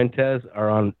Fuentes are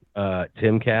on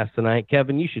Timcast tonight?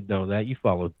 Kevin, you should know that. You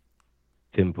follow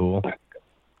Tim Pool.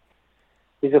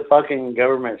 He's a fucking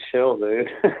government shill, dude.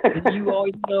 You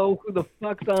always know who the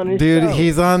fuck's on his show. Dude,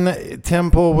 he's on.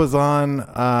 Temple was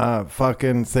on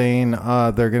fucking saying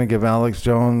they're going to give Alex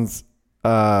Jones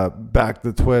back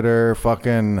to Twitter.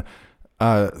 Fucking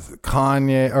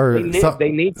Kanye or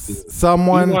they need to.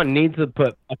 Someone needs to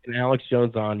put fucking Alex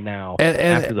Jones on now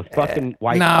after the fucking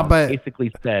White House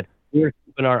basically said, we're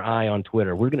keeping our eye on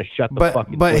Twitter. We're going to shut the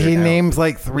fucking But Twitter he down. names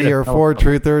like 3 or 4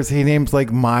 truthers. He names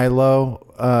like Milo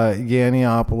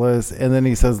Yiannopoulos, and then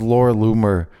he says Laura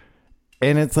Loomer.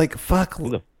 And it's like, fuck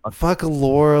Laura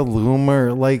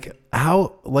Loomer. Like,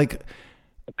 how, like,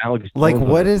 Alex like Jones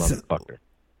what is...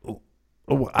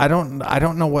 I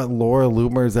don't know what Laura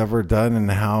Loomer's ever done and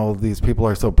how these people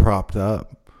are so propped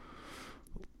up.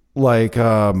 Like,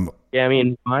 yeah, I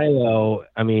mean, Milo,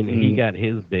 he got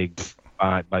his big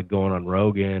spot by going on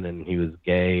Rogan, and he was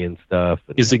gay and stuff.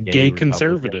 He's a gay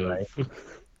conservative. Right?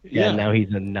 Yeah, now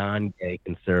he's a non-gay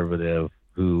conservative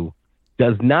who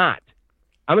does not.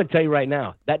 I'm going to tell you right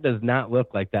now, that does not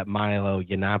look like that Milo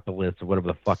Yiannopoulos or whatever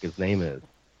the fuck his name is.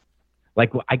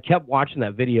 Like, I kept watching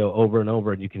that video over and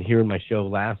over, and you can hear in my show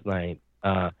last night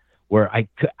where I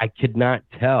could not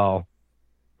tell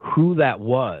who that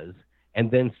was. And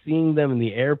then seeing them in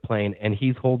the airplane, and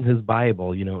he's holding his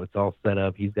Bible, it's all set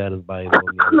up. He's got his Bible.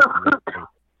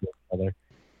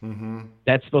 Mm-hmm.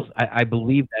 That's I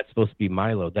believe that's supposed to be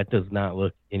Milo. That does not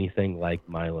look anything like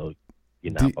Milo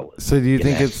Yiannopoulos. So do you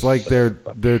think it's like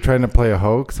they're trying to play a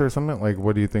hoax or something? Like,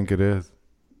 what do you think it is?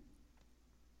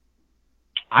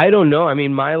 I don't know. I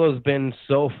mean, Milo's been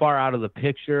so far out of the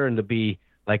picture, and to be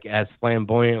like as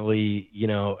flamboyantly,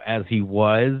 as he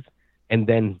was, and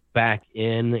then back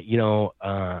in, dude,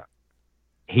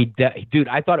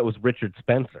 I thought it was Richard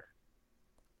Spencer.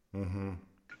 Mm-hmm.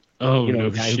 Oh,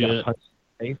 no shit.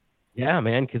 Yeah,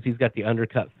 man, because he's got the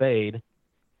undercut fade,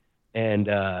 and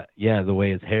the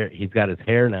way his hair, he's got his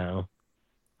hair now.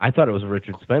 I thought it was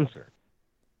Richard Spencer.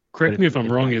 Correct me if I'm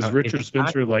wrong. Is it's Richard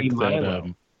Spencer like that?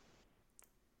 Milo.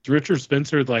 Is Richard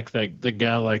Spencer like that? The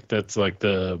guy like that's like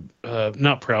the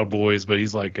not Proud Boys, but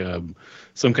he's like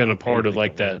some kind of part of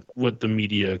like that. What the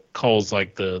media calls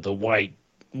like the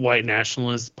white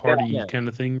nationalist party kind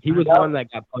of thing. He was one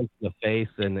that got punched in the face,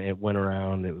 and it went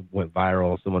around. It went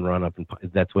viral. Someone run up and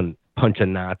that's when Punch a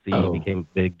Nazi became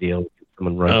a big deal.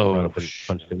 Someone run up and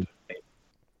punched him in the face.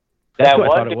 That's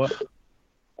what I thought it was.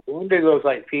 One dude looks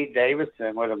like Pete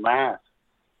Davidson with a mask.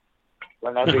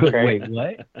 Wouldn't that be crazy? Wait,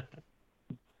 what?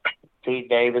 Pete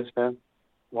Davidson.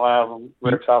 One of them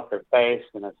rips off their face,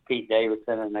 and it's Pete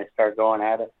Davidson, and they start going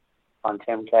at it on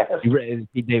Timcast.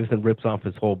 Pete Davidson rips off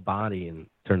his whole body, and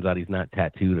turns out he's not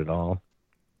tattooed at all.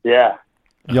 Yeah.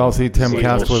 Y'all see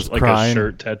Timcast was like crying. A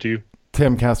shirt tattoo.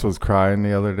 Timcast was crying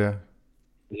the other day.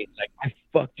 He's like, I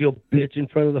fucked your bitch in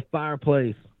front of the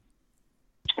fireplace.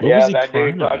 What was he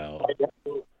crying about?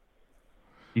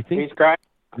 You think he's crying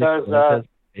because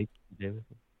Isn't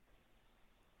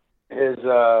his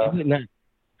that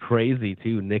crazy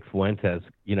too? Nick Fuentes,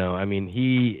 I mean,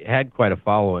 he had quite a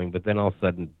following, but then all of a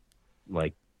sudden,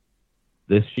 like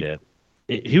this shit.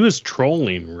 He was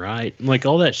trolling, right? Like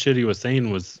all that shit he was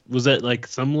saying was that like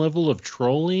some level of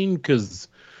trolling? Because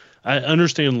I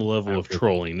understand the level of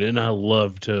trolling, and I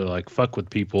love to like fuck with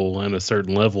people on a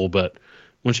certain level, but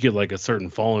once you get like a certain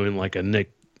following, like a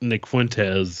Nick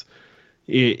Fuentes.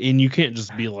 And you can't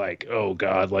just be like, oh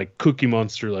God, like Cookie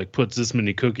Monster like puts this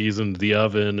many cookies into the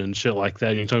oven and shit like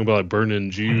that. You're talking about like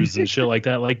burning Jews and shit like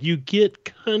that. Like you get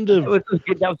kind of that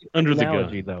was under the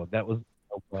analogy, gun. Though that was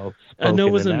well. I know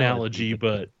it was an analogy,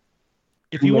 but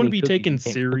if you want to be taken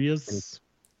serious,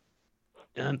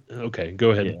 okay,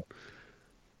 go ahead.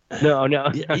 Yeah. No.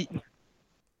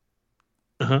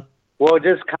 Uh-huh. Well,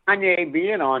 just Kanye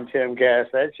being on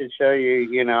Timcast, that should show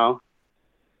you,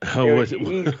 Oh, was it?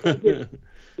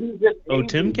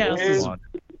 Timcast is.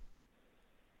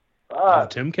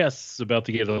 Timcast is about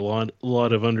to get a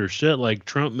lot of under shit. Like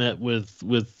Trump met with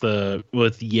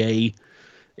Ye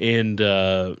and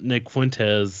Nick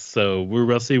Fuentes, so we're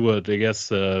about to see what I guess.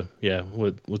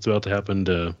 What's about to happen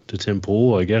to Tim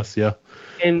Pool? I guess. Yeah.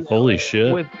 And holy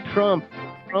shit. With Trump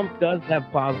does have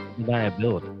positive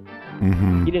deniability.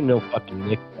 Mm-hmm. He didn't know fucking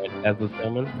Nick Fuentes was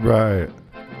coming. Right.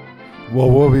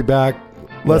 Well, we'll be back.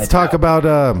 Let's talk about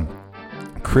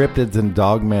cryptids and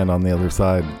dogmen on the other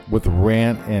side with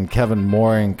Rant and Kevin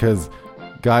Mooring, because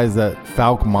guys, that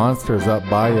Falk Monster's up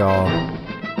by y'all.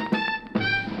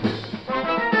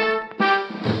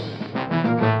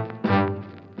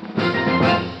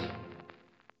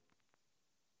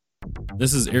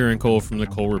 This is Aaron Cole from the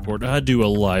Cole Report. I do a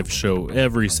live show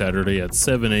every Saturday at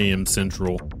 7 a.m.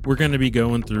 Central. We're going to be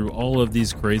going through all of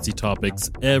these crazy topics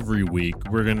every week.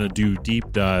 We're going to do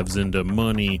deep dives into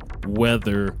money,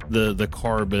 weather, the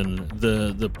carbon,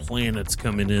 the planets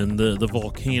coming in, the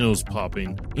volcanoes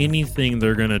popping. Anything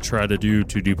they're going to try to do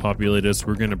to depopulate us,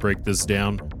 we're going to break this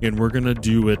down, and we're going to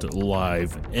do it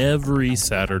live every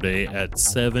Saturday at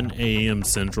 7 a.m.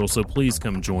 Central. So please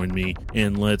come join me,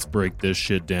 and let's break this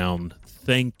shit down.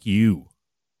 Thank you.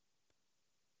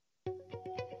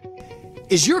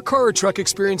 Is your car or truck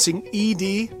experiencing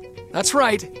ED? That's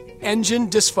right, engine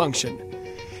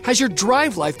dysfunction. Has your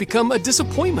drive life become a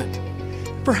disappointment?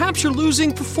 Perhaps you're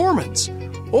losing performance,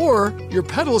 or your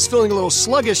pedal is feeling a little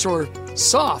sluggish or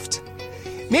soft.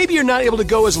 Maybe you're not able to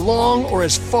go as long or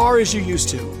as far as you used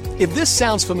to. If this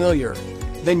sounds familiar,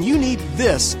 then you need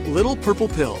this little purple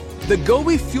pill. The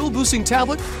Gobi Fuel Boosting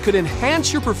Tablet could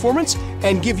enhance your performance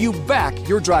and give you back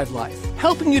your drive life,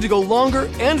 helping you to go longer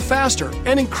and faster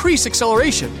and increase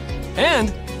acceleration,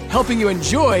 and helping you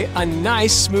enjoy a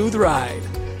nice, smooth ride.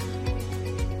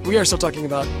 We are still talking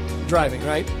about driving,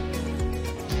 right?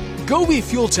 Gobi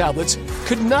Fuel Tablets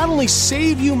could not only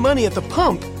save you money at the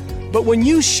pump, but when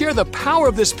you share the power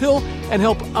of this pill and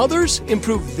help others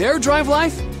improve their drive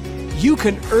life, you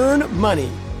can earn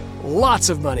money. Lots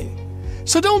of money.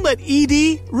 So don't let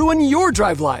ED ruin your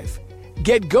drive life.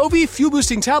 Get Gobi Fuel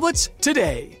Boosting Tablets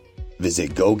today.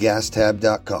 Visit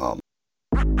GoGasTab.com.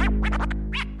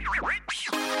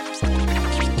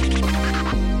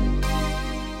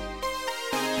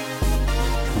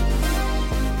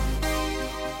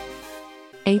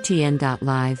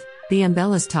 ATN.live. The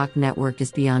Umbrellas Talk Network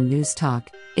is beyond news talk.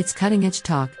 It's cutting-edge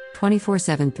talk,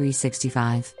 24/7,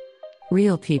 365.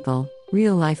 Real people,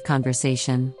 real-life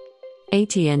conversation.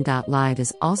 ATN.live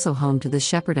is also home to the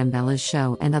Shepherd Umbrellas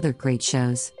Show and other great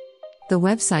shows. The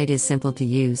website is simple to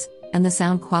use, and the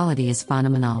sound quality is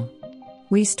phenomenal.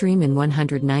 We stream in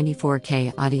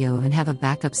 194K audio and have a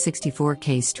backup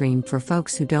 64K stream for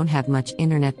folks who don't have much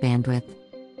internet bandwidth.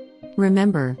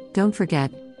 Remember, don't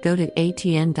forget, Go to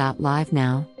atn.live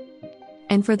now.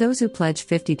 And for those who pledge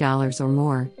 $50 or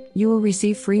more, you will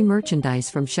receive free merchandise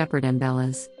from Shepherd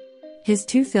Embellas. His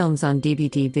 2 films on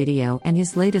DVD video and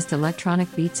his latest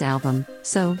electronic beats album,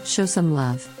 so show some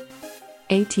love.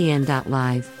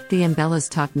 atn.live, the Embellas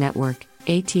Talk Network,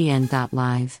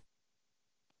 atn.live.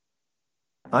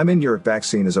 I'm in Your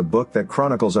Vaccine is a book that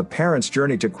chronicles a parent's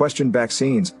journey to question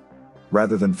vaccines.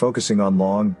 Rather than focusing on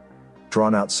long,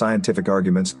 drawn-out scientific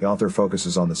arguments, the author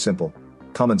focuses on the simple,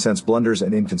 common-sense blunders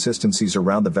and inconsistencies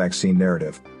around the vaccine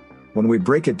narrative. When we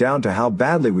break it down to how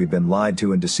badly we've been lied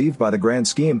to and deceived by the grand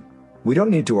scheme, we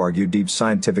don't need to argue deep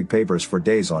scientific papers for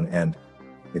days on end.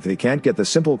 If they can't get the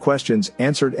simple questions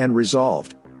answered and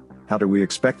resolved, how do we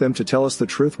expect them to tell us the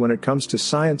truth when it comes to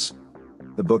science?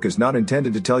 The book is not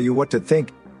intended to tell you what to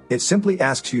think. It simply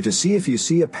asks you to see if you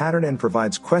see a pattern and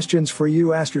provides questions for you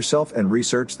to ask yourself and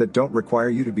research that don't require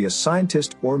you to be a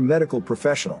scientist or medical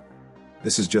professional.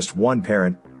 This is just one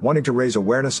parent wanting to raise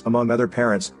awareness among other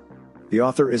parents. The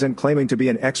author isn't claiming to be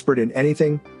an expert in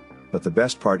anything, but the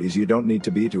best part is you don't need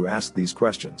to be to ask these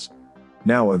questions.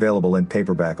 Now available in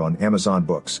paperback on Amazon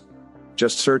Books.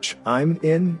 Just search I'm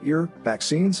in Your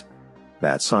Vaccines.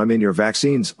 That's I'm in Your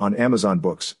Vaccines on Amazon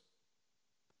Books.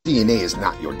 DNA is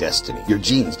not your destiny. Your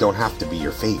genes don't have to be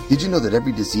your fate. Did you know that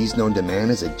every disease known to man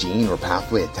has a gene or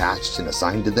pathway attached and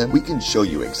assigned to them? We can show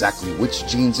you exactly which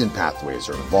genes and pathways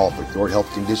are involved with your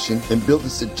health condition and build a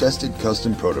suggested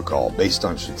custom protocol based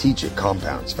on strategic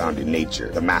compounds found in nature,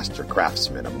 the master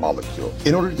craftsman of molecules,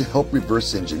 in order to help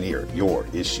reverse engineer your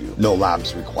issue. No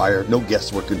labs required, no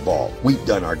guesswork involved. We've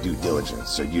done our due diligence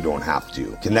so you don't have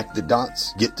to. Connect the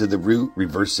dots, get to the root,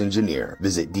 reverse engineer.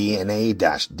 Visit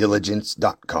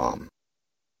dna-diligence.com. On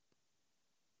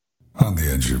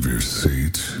the edge of your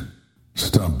seat,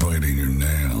 stop biting your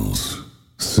nails.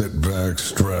 Sit back,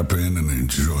 strap in, and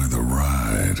enjoy the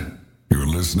ride. You're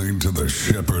listening to the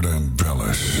Shepherd and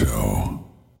Bella Show.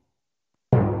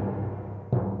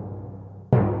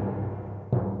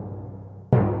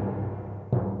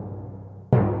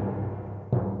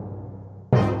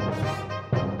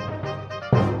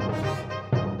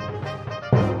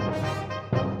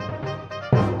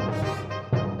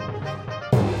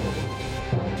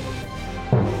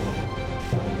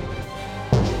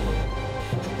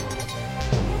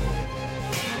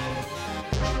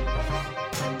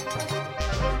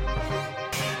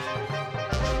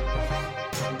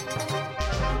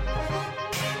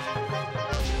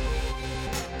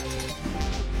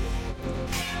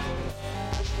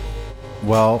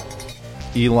 Well,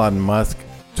 Elon Musk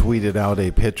tweeted out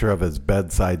a picture of his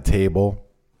bedside table,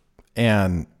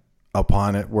 and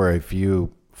upon it were a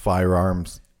few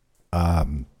firearms,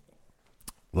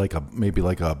 maybe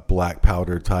like a black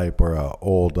powder type or a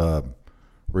old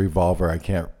revolver. I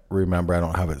can't remember. I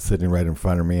don't have it sitting right in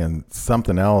front of me, and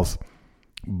something else.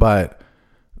 But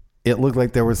it looked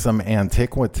like there was some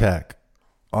Antiquitech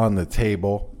on the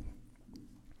table,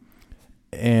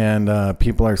 and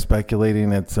people are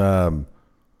speculating it's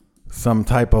some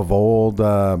type of old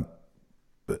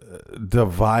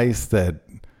device that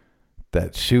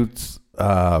shoots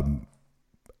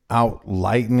out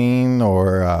lightning,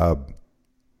 or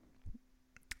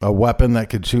a weapon that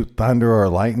could shoot thunder or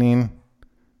lightning.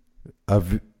 A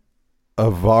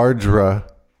Vajra,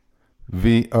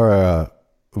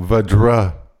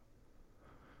 Vajra.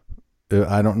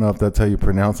 I don't know if that's how you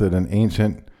pronounce it. An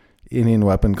ancient Indian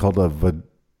weapon called a Vajra.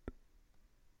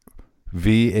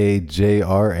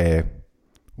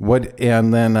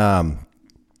 And then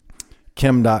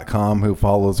Kim.com, who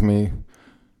follows me,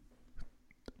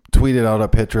 tweeted out a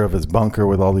picture of his bunker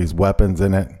with all these weapons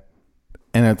in it.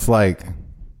 And it's like,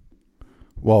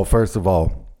 well, first of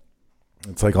all,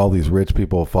 it's like all these rich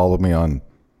people follow me on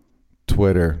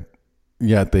Twitter,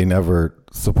 yet they never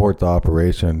support the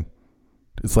operation.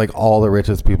 It's like all the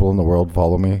richest people in the world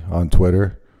follow me on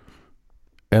Twitter,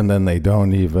 and then they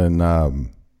don't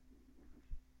even,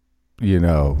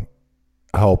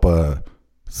 help a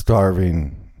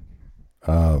starving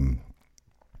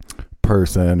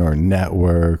person or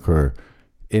network or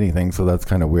anything. So that's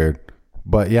kind of weird.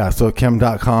 But yeah, so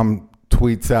Kim.com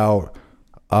tweets out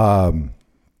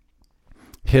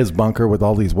his bunker with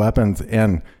all these weapons,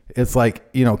 and it's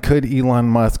like, could Elon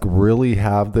Musk really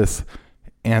have this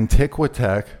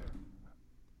Antiquitech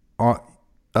on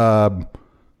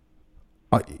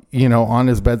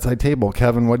his bedside table?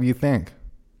 Kevin, what do you think?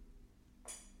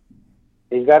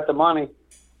 He's got the money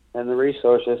and the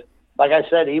resources. Like I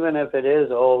said, even if it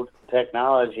is old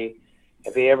technology,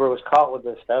 if he ever was caught with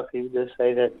this stuff, he would just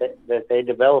say that they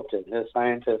developed it. His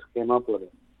scientists came up with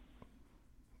it.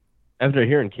 After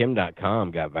hearing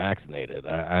Kim.com got vaccinated,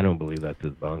 I don't believe that's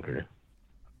his bunker.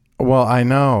 Well, I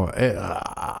know.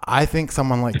 I think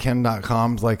someone like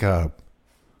Ken.com's like the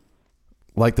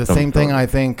same thing. I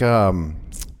think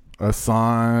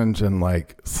Assange and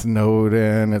like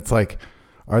Snowden. It's like,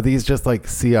 are these just like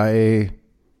CIA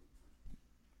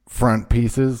front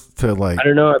pieces to like? I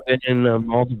don't know. I've been in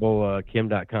multiple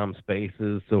Kim.com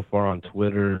spaces so far on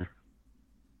Twitter.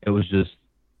 It was just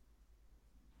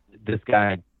this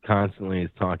guy constantly is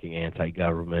talking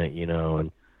anti-government,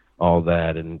 and all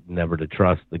that, and never to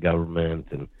trust the government,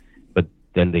 but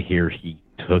then to hear he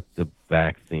took the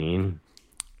vaccine.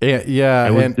 Yeah,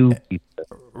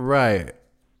 right.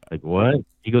 Like, what?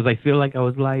 He goes, I feel like I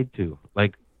was lied to.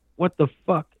 Like, what the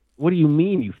fuck? What do you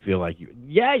mean you feel like you?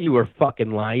 Yeah, you were fucking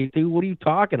lied to. What are you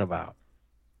talking about?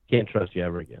 Can't trust you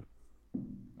ever again.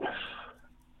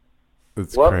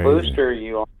 What crazy. Booster are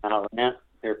you on now, man?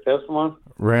 Your fifth one?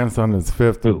 Rance on his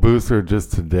fifth booster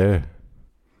just today.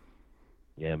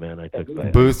 Yeah, man, I took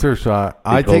that. Booster shot.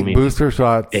 I take booster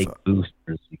shots. Take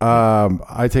boosters.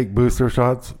 I take booster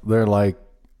shots. They're like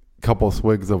a couple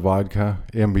swigs of vodka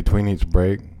in between each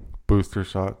break. Booster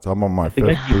shots. I'm on my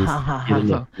fifth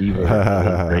booster.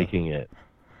 Breaking it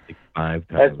like 5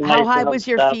 times. How high was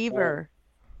your fever?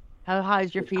 How high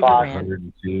is your fever, Rand?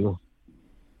 102.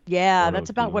 Yeah,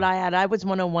 that's about what I had. I was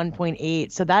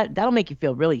 101.8. So that'll make you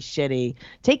feel really shitty.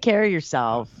 Take care of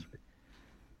yourself.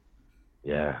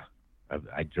 Yeah.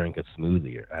 I drank a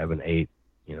smoothie. I haven't ate,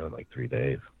 in like 3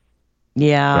 days.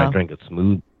 Yeah. But I drank a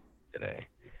smoothie today,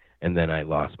 and then I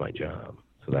lost my job,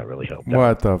 so that really helped.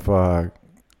 What the fuck?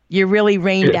 You're really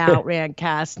rained out,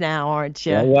 Randcast, now, aren't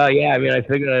you? Well, yeah. I mean, I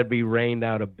figured I'd be rained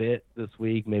out a bit this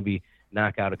week, maybe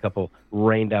knock out a couple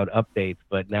rained out updates,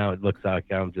 but now it looks like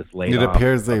I'm just laid off. It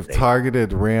appears they've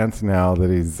targeted Rance now that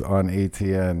he's on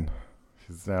ATN.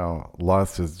 He's now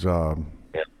lost his job.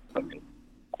 Yeah,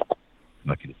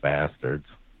 fucking bastards.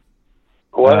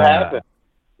 What happened?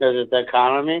 Is it the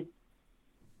economy?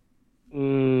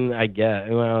 I guess.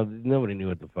 Well, nobody knew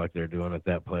what the fuck they're doing at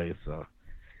that place, so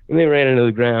when they ran into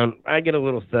the ground, I get a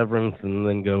little severance and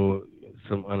then go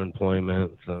some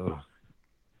unemployment, so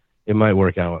it might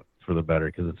work out for the better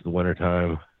because it's the winter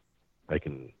time. I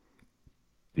can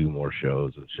do more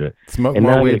shows and shit. Smoke and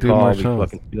more weed, do more shows.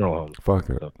 Fucking funeral homes.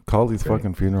 Fuck it. So, call these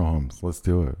fucking funeral homes. Let's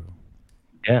do it.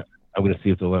 Yeah. I'm going to see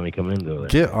if they'll let me come in there.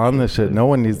 Get on this shit. No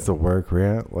one needs to work,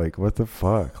 Rant. Like, what the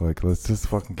fuck? Like, let's just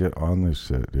fucking get on this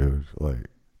shit, dude. Like,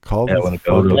 call this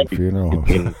fucking funeral home.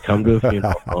 You can come to a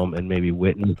funeral home and maybe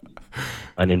witness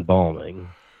an embalming.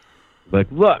 Like,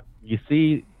 look, you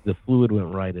see, the fluid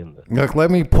went right in there. Look, let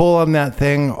me pull on that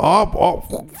thing.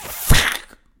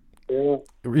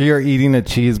 You're eating a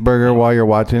cheeseburger while you're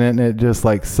watching it, and it just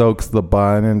like soaks the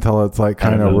bun until it's like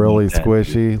kind of really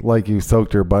squishy, like you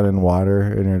soaked your bun in water,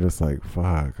 and you're just like,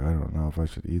 "Fuck, I don't know if I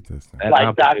should eat this." That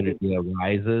opportunity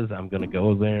arises. I'm gonna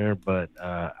go there, but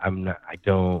I'm not.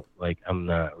 I'm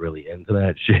not really into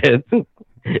that shit.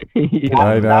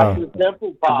 I know. Dr.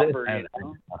 Simple Popper,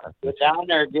 Get down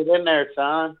there, get in there,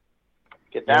 son.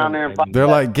 Get down there and find They're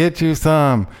like, get you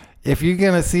some. If you're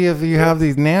going to see if you have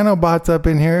these nanobots up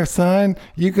in here, son,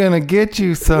 you're going to get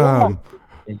you some.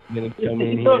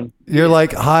 You're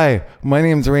like, hi, my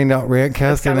name's Rained Out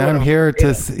Rantcast, and I'm here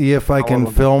to see if I can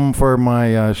film for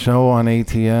my show on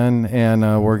ATN,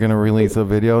 and we're going to release a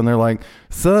video. And they're like,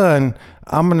 son,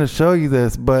 I'm going to show you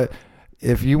this, but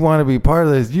if you want to be part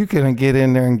of this, you can get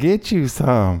in there and get you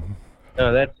some.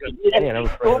 No, that's just, man, I'm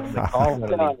afraid to call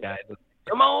one of these guys.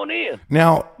 Come on in.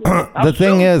 Now, the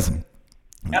thing is,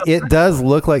 it does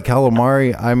look like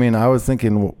calamari. I mean, I was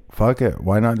thinking, well, fuck it.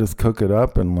 Why not just cook it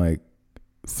up and like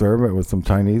serve it with some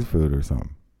Chinese food or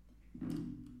something?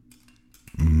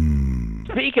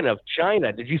 Speaking of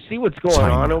China, did you see what's going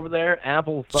on over there?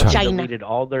 Apple deleted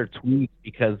all their tweets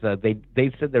because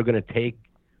they said they're going to take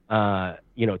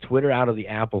Twitter out of the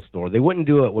Apple store. They wouldn't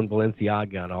do it when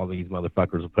Balenciaga and all these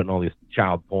motherfuckers were putting all these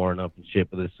child porn up and shit.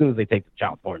 But as soon as they take the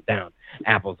child porn down,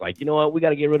 Apple's like, you know what? We got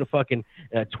to get rid of fucking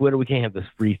Twitter. We can't have this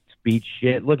free speech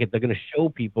shit. Look, they're going to show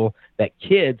people that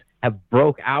kids have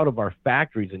broke out of our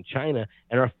factories in China,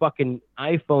 and our fucking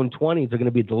iPhone 20s are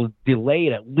going to be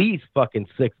delayed at least fucking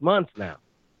 6 months now.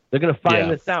 They're going to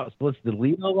find this out. So let's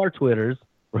delete all our Twitters,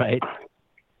 right?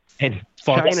 And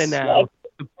China now.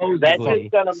 That's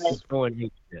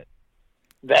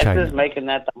just making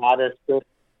that the hottest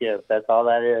gift. That's all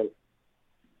that is.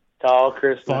 To all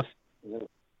Christmas.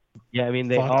 Yeah, I mean,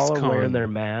 they all are wearing their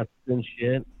masks and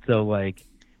shit. So, like,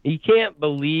 you can't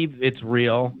believe it's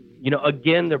real.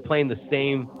 Again, they're playing the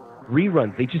same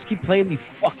reruns. They just keep playing these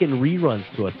fucking reruns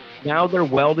to us. Now they're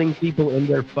welding people in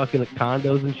their fucking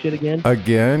condos and shit again.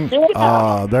 Again? They're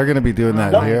going to be doing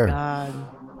that here. God.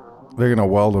 They're going to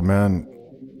weld them in.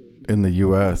 in the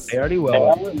U.S. They already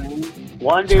will.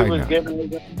 One dude was China. giving me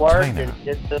good work China. and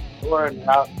hit the door and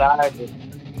outside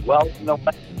and welding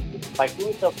away. Like,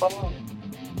 what the fuck?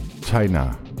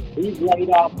 China. He's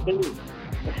laid off too.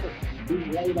 He's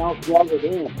laid off welded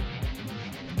in.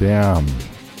 Damn.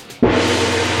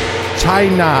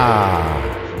 China.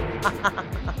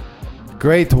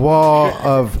 Great Wall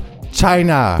of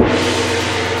China.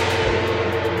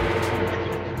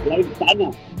 Like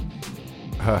China.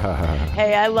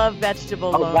 Hey, I love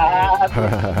vegetable loaf.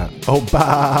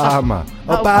 Obama.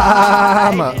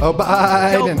 Obama. Oh,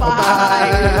 Biden. Oh,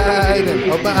 Biden.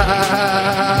 Oh,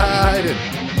 Biden.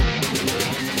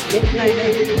 Good night,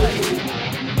 everybody.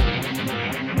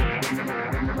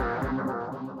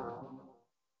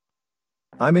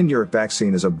 I'm in Your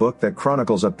Vaccine is a book that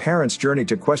chronicles a parent's journey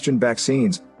to question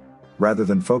vaccines. Rather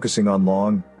than focusing on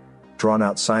long,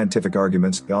 drawn-out scientific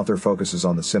arguments, the author focuses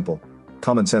on the simple,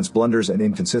 common-sense blunders and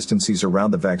inconsistencies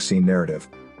around the vaccine narrative.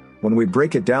 When we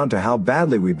break it down to how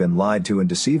badly we've been lied to and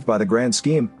deceived by the grand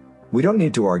scheme, we don't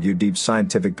need to argue deep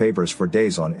scientific papers for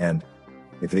days on end.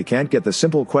 If they can't get the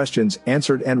simple questions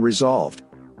answered and resolved,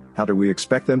 how do we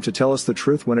expect them to tell us the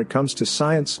truth when it comes to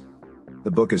science?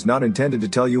 The book is not intended to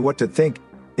tell you what to think.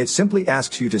 It simply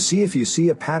asks you to see if you see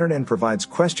a pattern and provides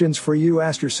questions for you to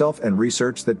ask yourself and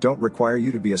research that don't require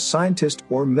you to be a scientist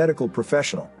or medical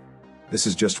professional. This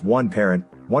is just one parent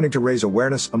wanting to raise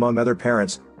awareness among other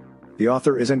parents. The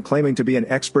author isn't claiming to be an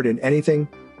expert in anything,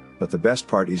 but the best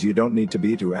part is you don't need to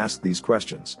be to ask these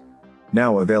questions.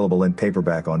 Now available in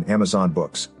paperback on Amazon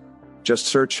Books. Just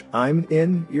search I'm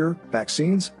in Your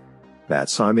Vaccines.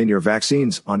 That's I'm in Your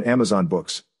Vaccines on Amazon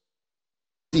Books.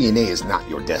 DNA is not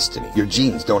your destiny. Your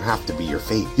genes don't have to be your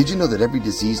fate. Did you know that every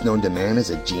disease known to man has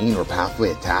a gene or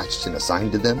pathway attached and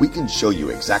assigned to them? We can show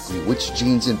you exactly which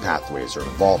genes and pathways are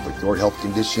involved with your health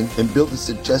condition and build a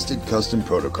suggested custom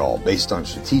protocol based on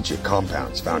strategic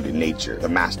compounds found in nature, the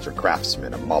master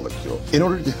craftsman of molecules, in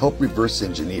order to help reverse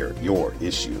engineer your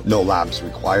issue. No labs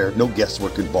required, no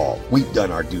guesswork involved. We've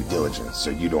done our due diligence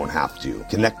so you don't have to.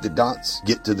 Connect the dots,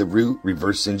 get to the root,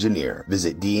 reverse engineer.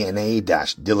 Visit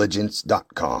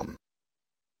dna-diligence.com.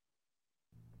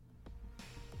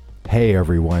 Hey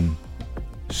everyone,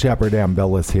 Shepherd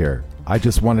Ambellas here. I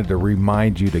just wanted to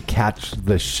remind you to catch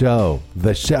the show,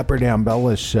 The Shepherd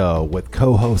Ambellas Show, with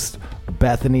co-hosts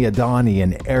Bethany Adani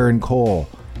and Aaron Cole,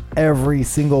 every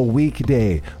single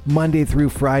weekday, Monday through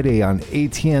Friday on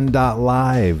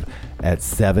ATN.live at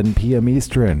 7 p.m.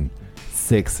 Eastern,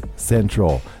 6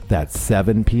 Central. That's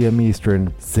 7 p.m.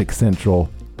 Eastern, 6 Central,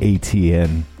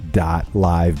 ATN.live.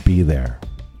 Be there.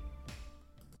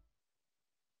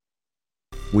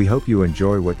 We hope you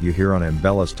enjoy what you hear on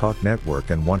Ambellas Talk Network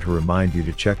and want to remind you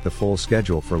to check the full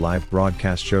schedule for live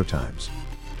broadcast showtimes.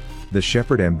 The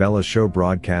Shepherd Ambellas Show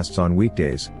broadcasts on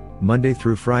weekdays, Monday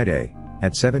through Friday,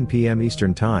 at 7 p.m.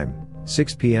 Eastern Time,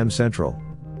 6 p.m. Central.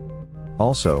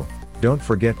 Also, don't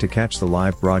forget to catch the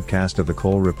live broadcast of the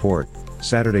Cole Report,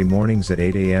 Saturday mornings at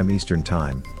 8 a.m. Eastern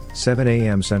Time, 7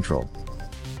 a.m. Central.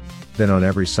 Then on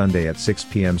every Sunday at 6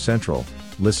 p.m. Central,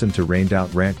 listen to Rained Out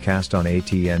Rantcast on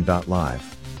ATN.live.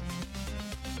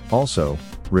 Also,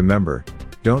 remember,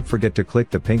 don't forget to click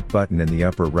the pink button in the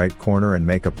upper right corner and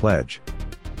make a pledge.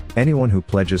 Anyone who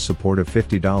pledges support of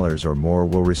 $50 or more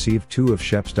will receive 2 of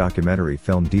Shep's documentary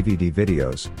film DVD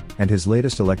videos, and his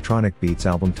latest electronic beats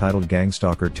album titled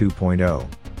Gangstalker 2.0.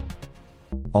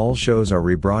 All shows are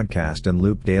rebroadcast and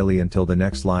looped daily until the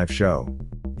next live show.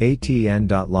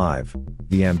 ATN.live,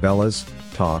 the Ambellas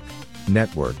Talk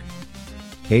Network.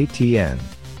 ATN.live.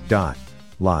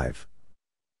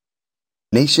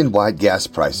 Nationwide gas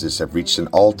prices have reached an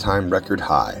all-time record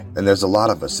high, and there's a lot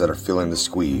of us that are feeling the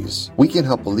squeeze. We can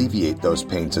help alleviate those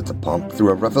pains at the pump through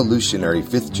a revolutionary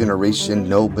 5th-generation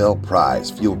Nobel Prize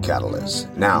fuel catalyst,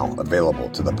 now available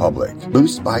to the public.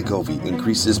 Boost by Govee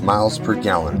increases miles per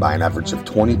gallon by an average of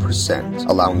 20%,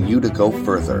 allowing you to go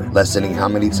further, lessening how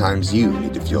many times you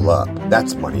need to fuel up.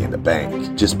 That's money in the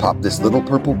bank. Just pop this little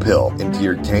purple pill into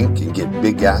your tank and get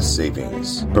big gas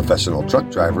savings. Professional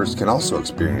truck drivers can also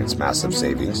experience massive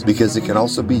savings because it can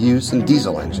also be used in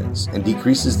diesel engines and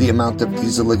decreases the amount of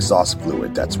diesel exhaust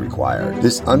fluid that's required.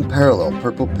 This unparalleled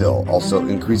purple pill also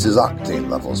increases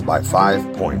octane levels by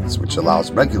 5 points, which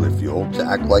allows regular fuel to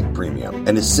act like premium,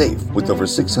 and is safe with over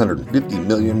 650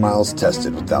 million miles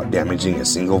tested without damaging a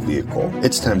single vehicle.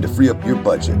 It's time to free up your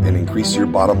budget and increase your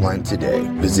bottom line today.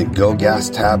 Visit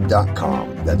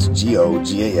GoGasTab.com. That's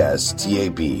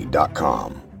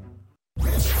GoGasTab.com.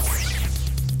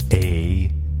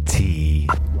 ATN.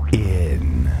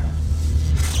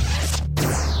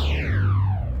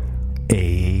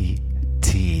 ATN.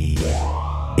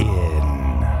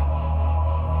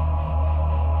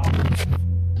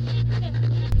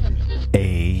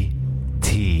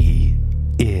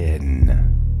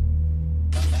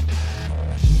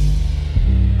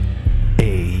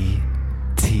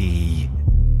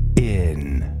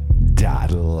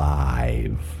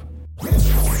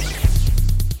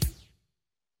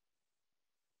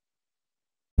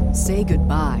 Say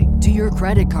goodbye to your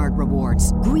credit card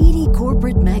rewards. Greedy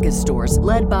corporate mega stores,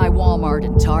 led by Walmart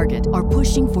and Target, are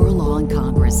pushing for a law in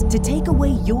Congress to take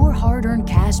away your hard-earned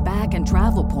cash back and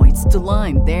travel points to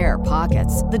line their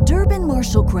pockets. The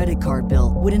Durbin-Marshall credit card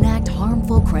bill would enact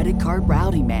harmful credit card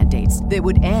routing mandates that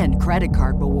would end credit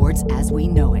card rewards as we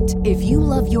know it. If you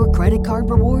love your credit card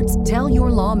rewards, tell your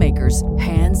lawmakers,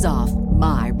 hands off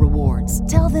my rewards.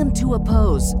 Tell them to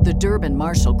oppose the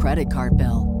Durbin-Marshall credit card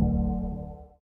bill.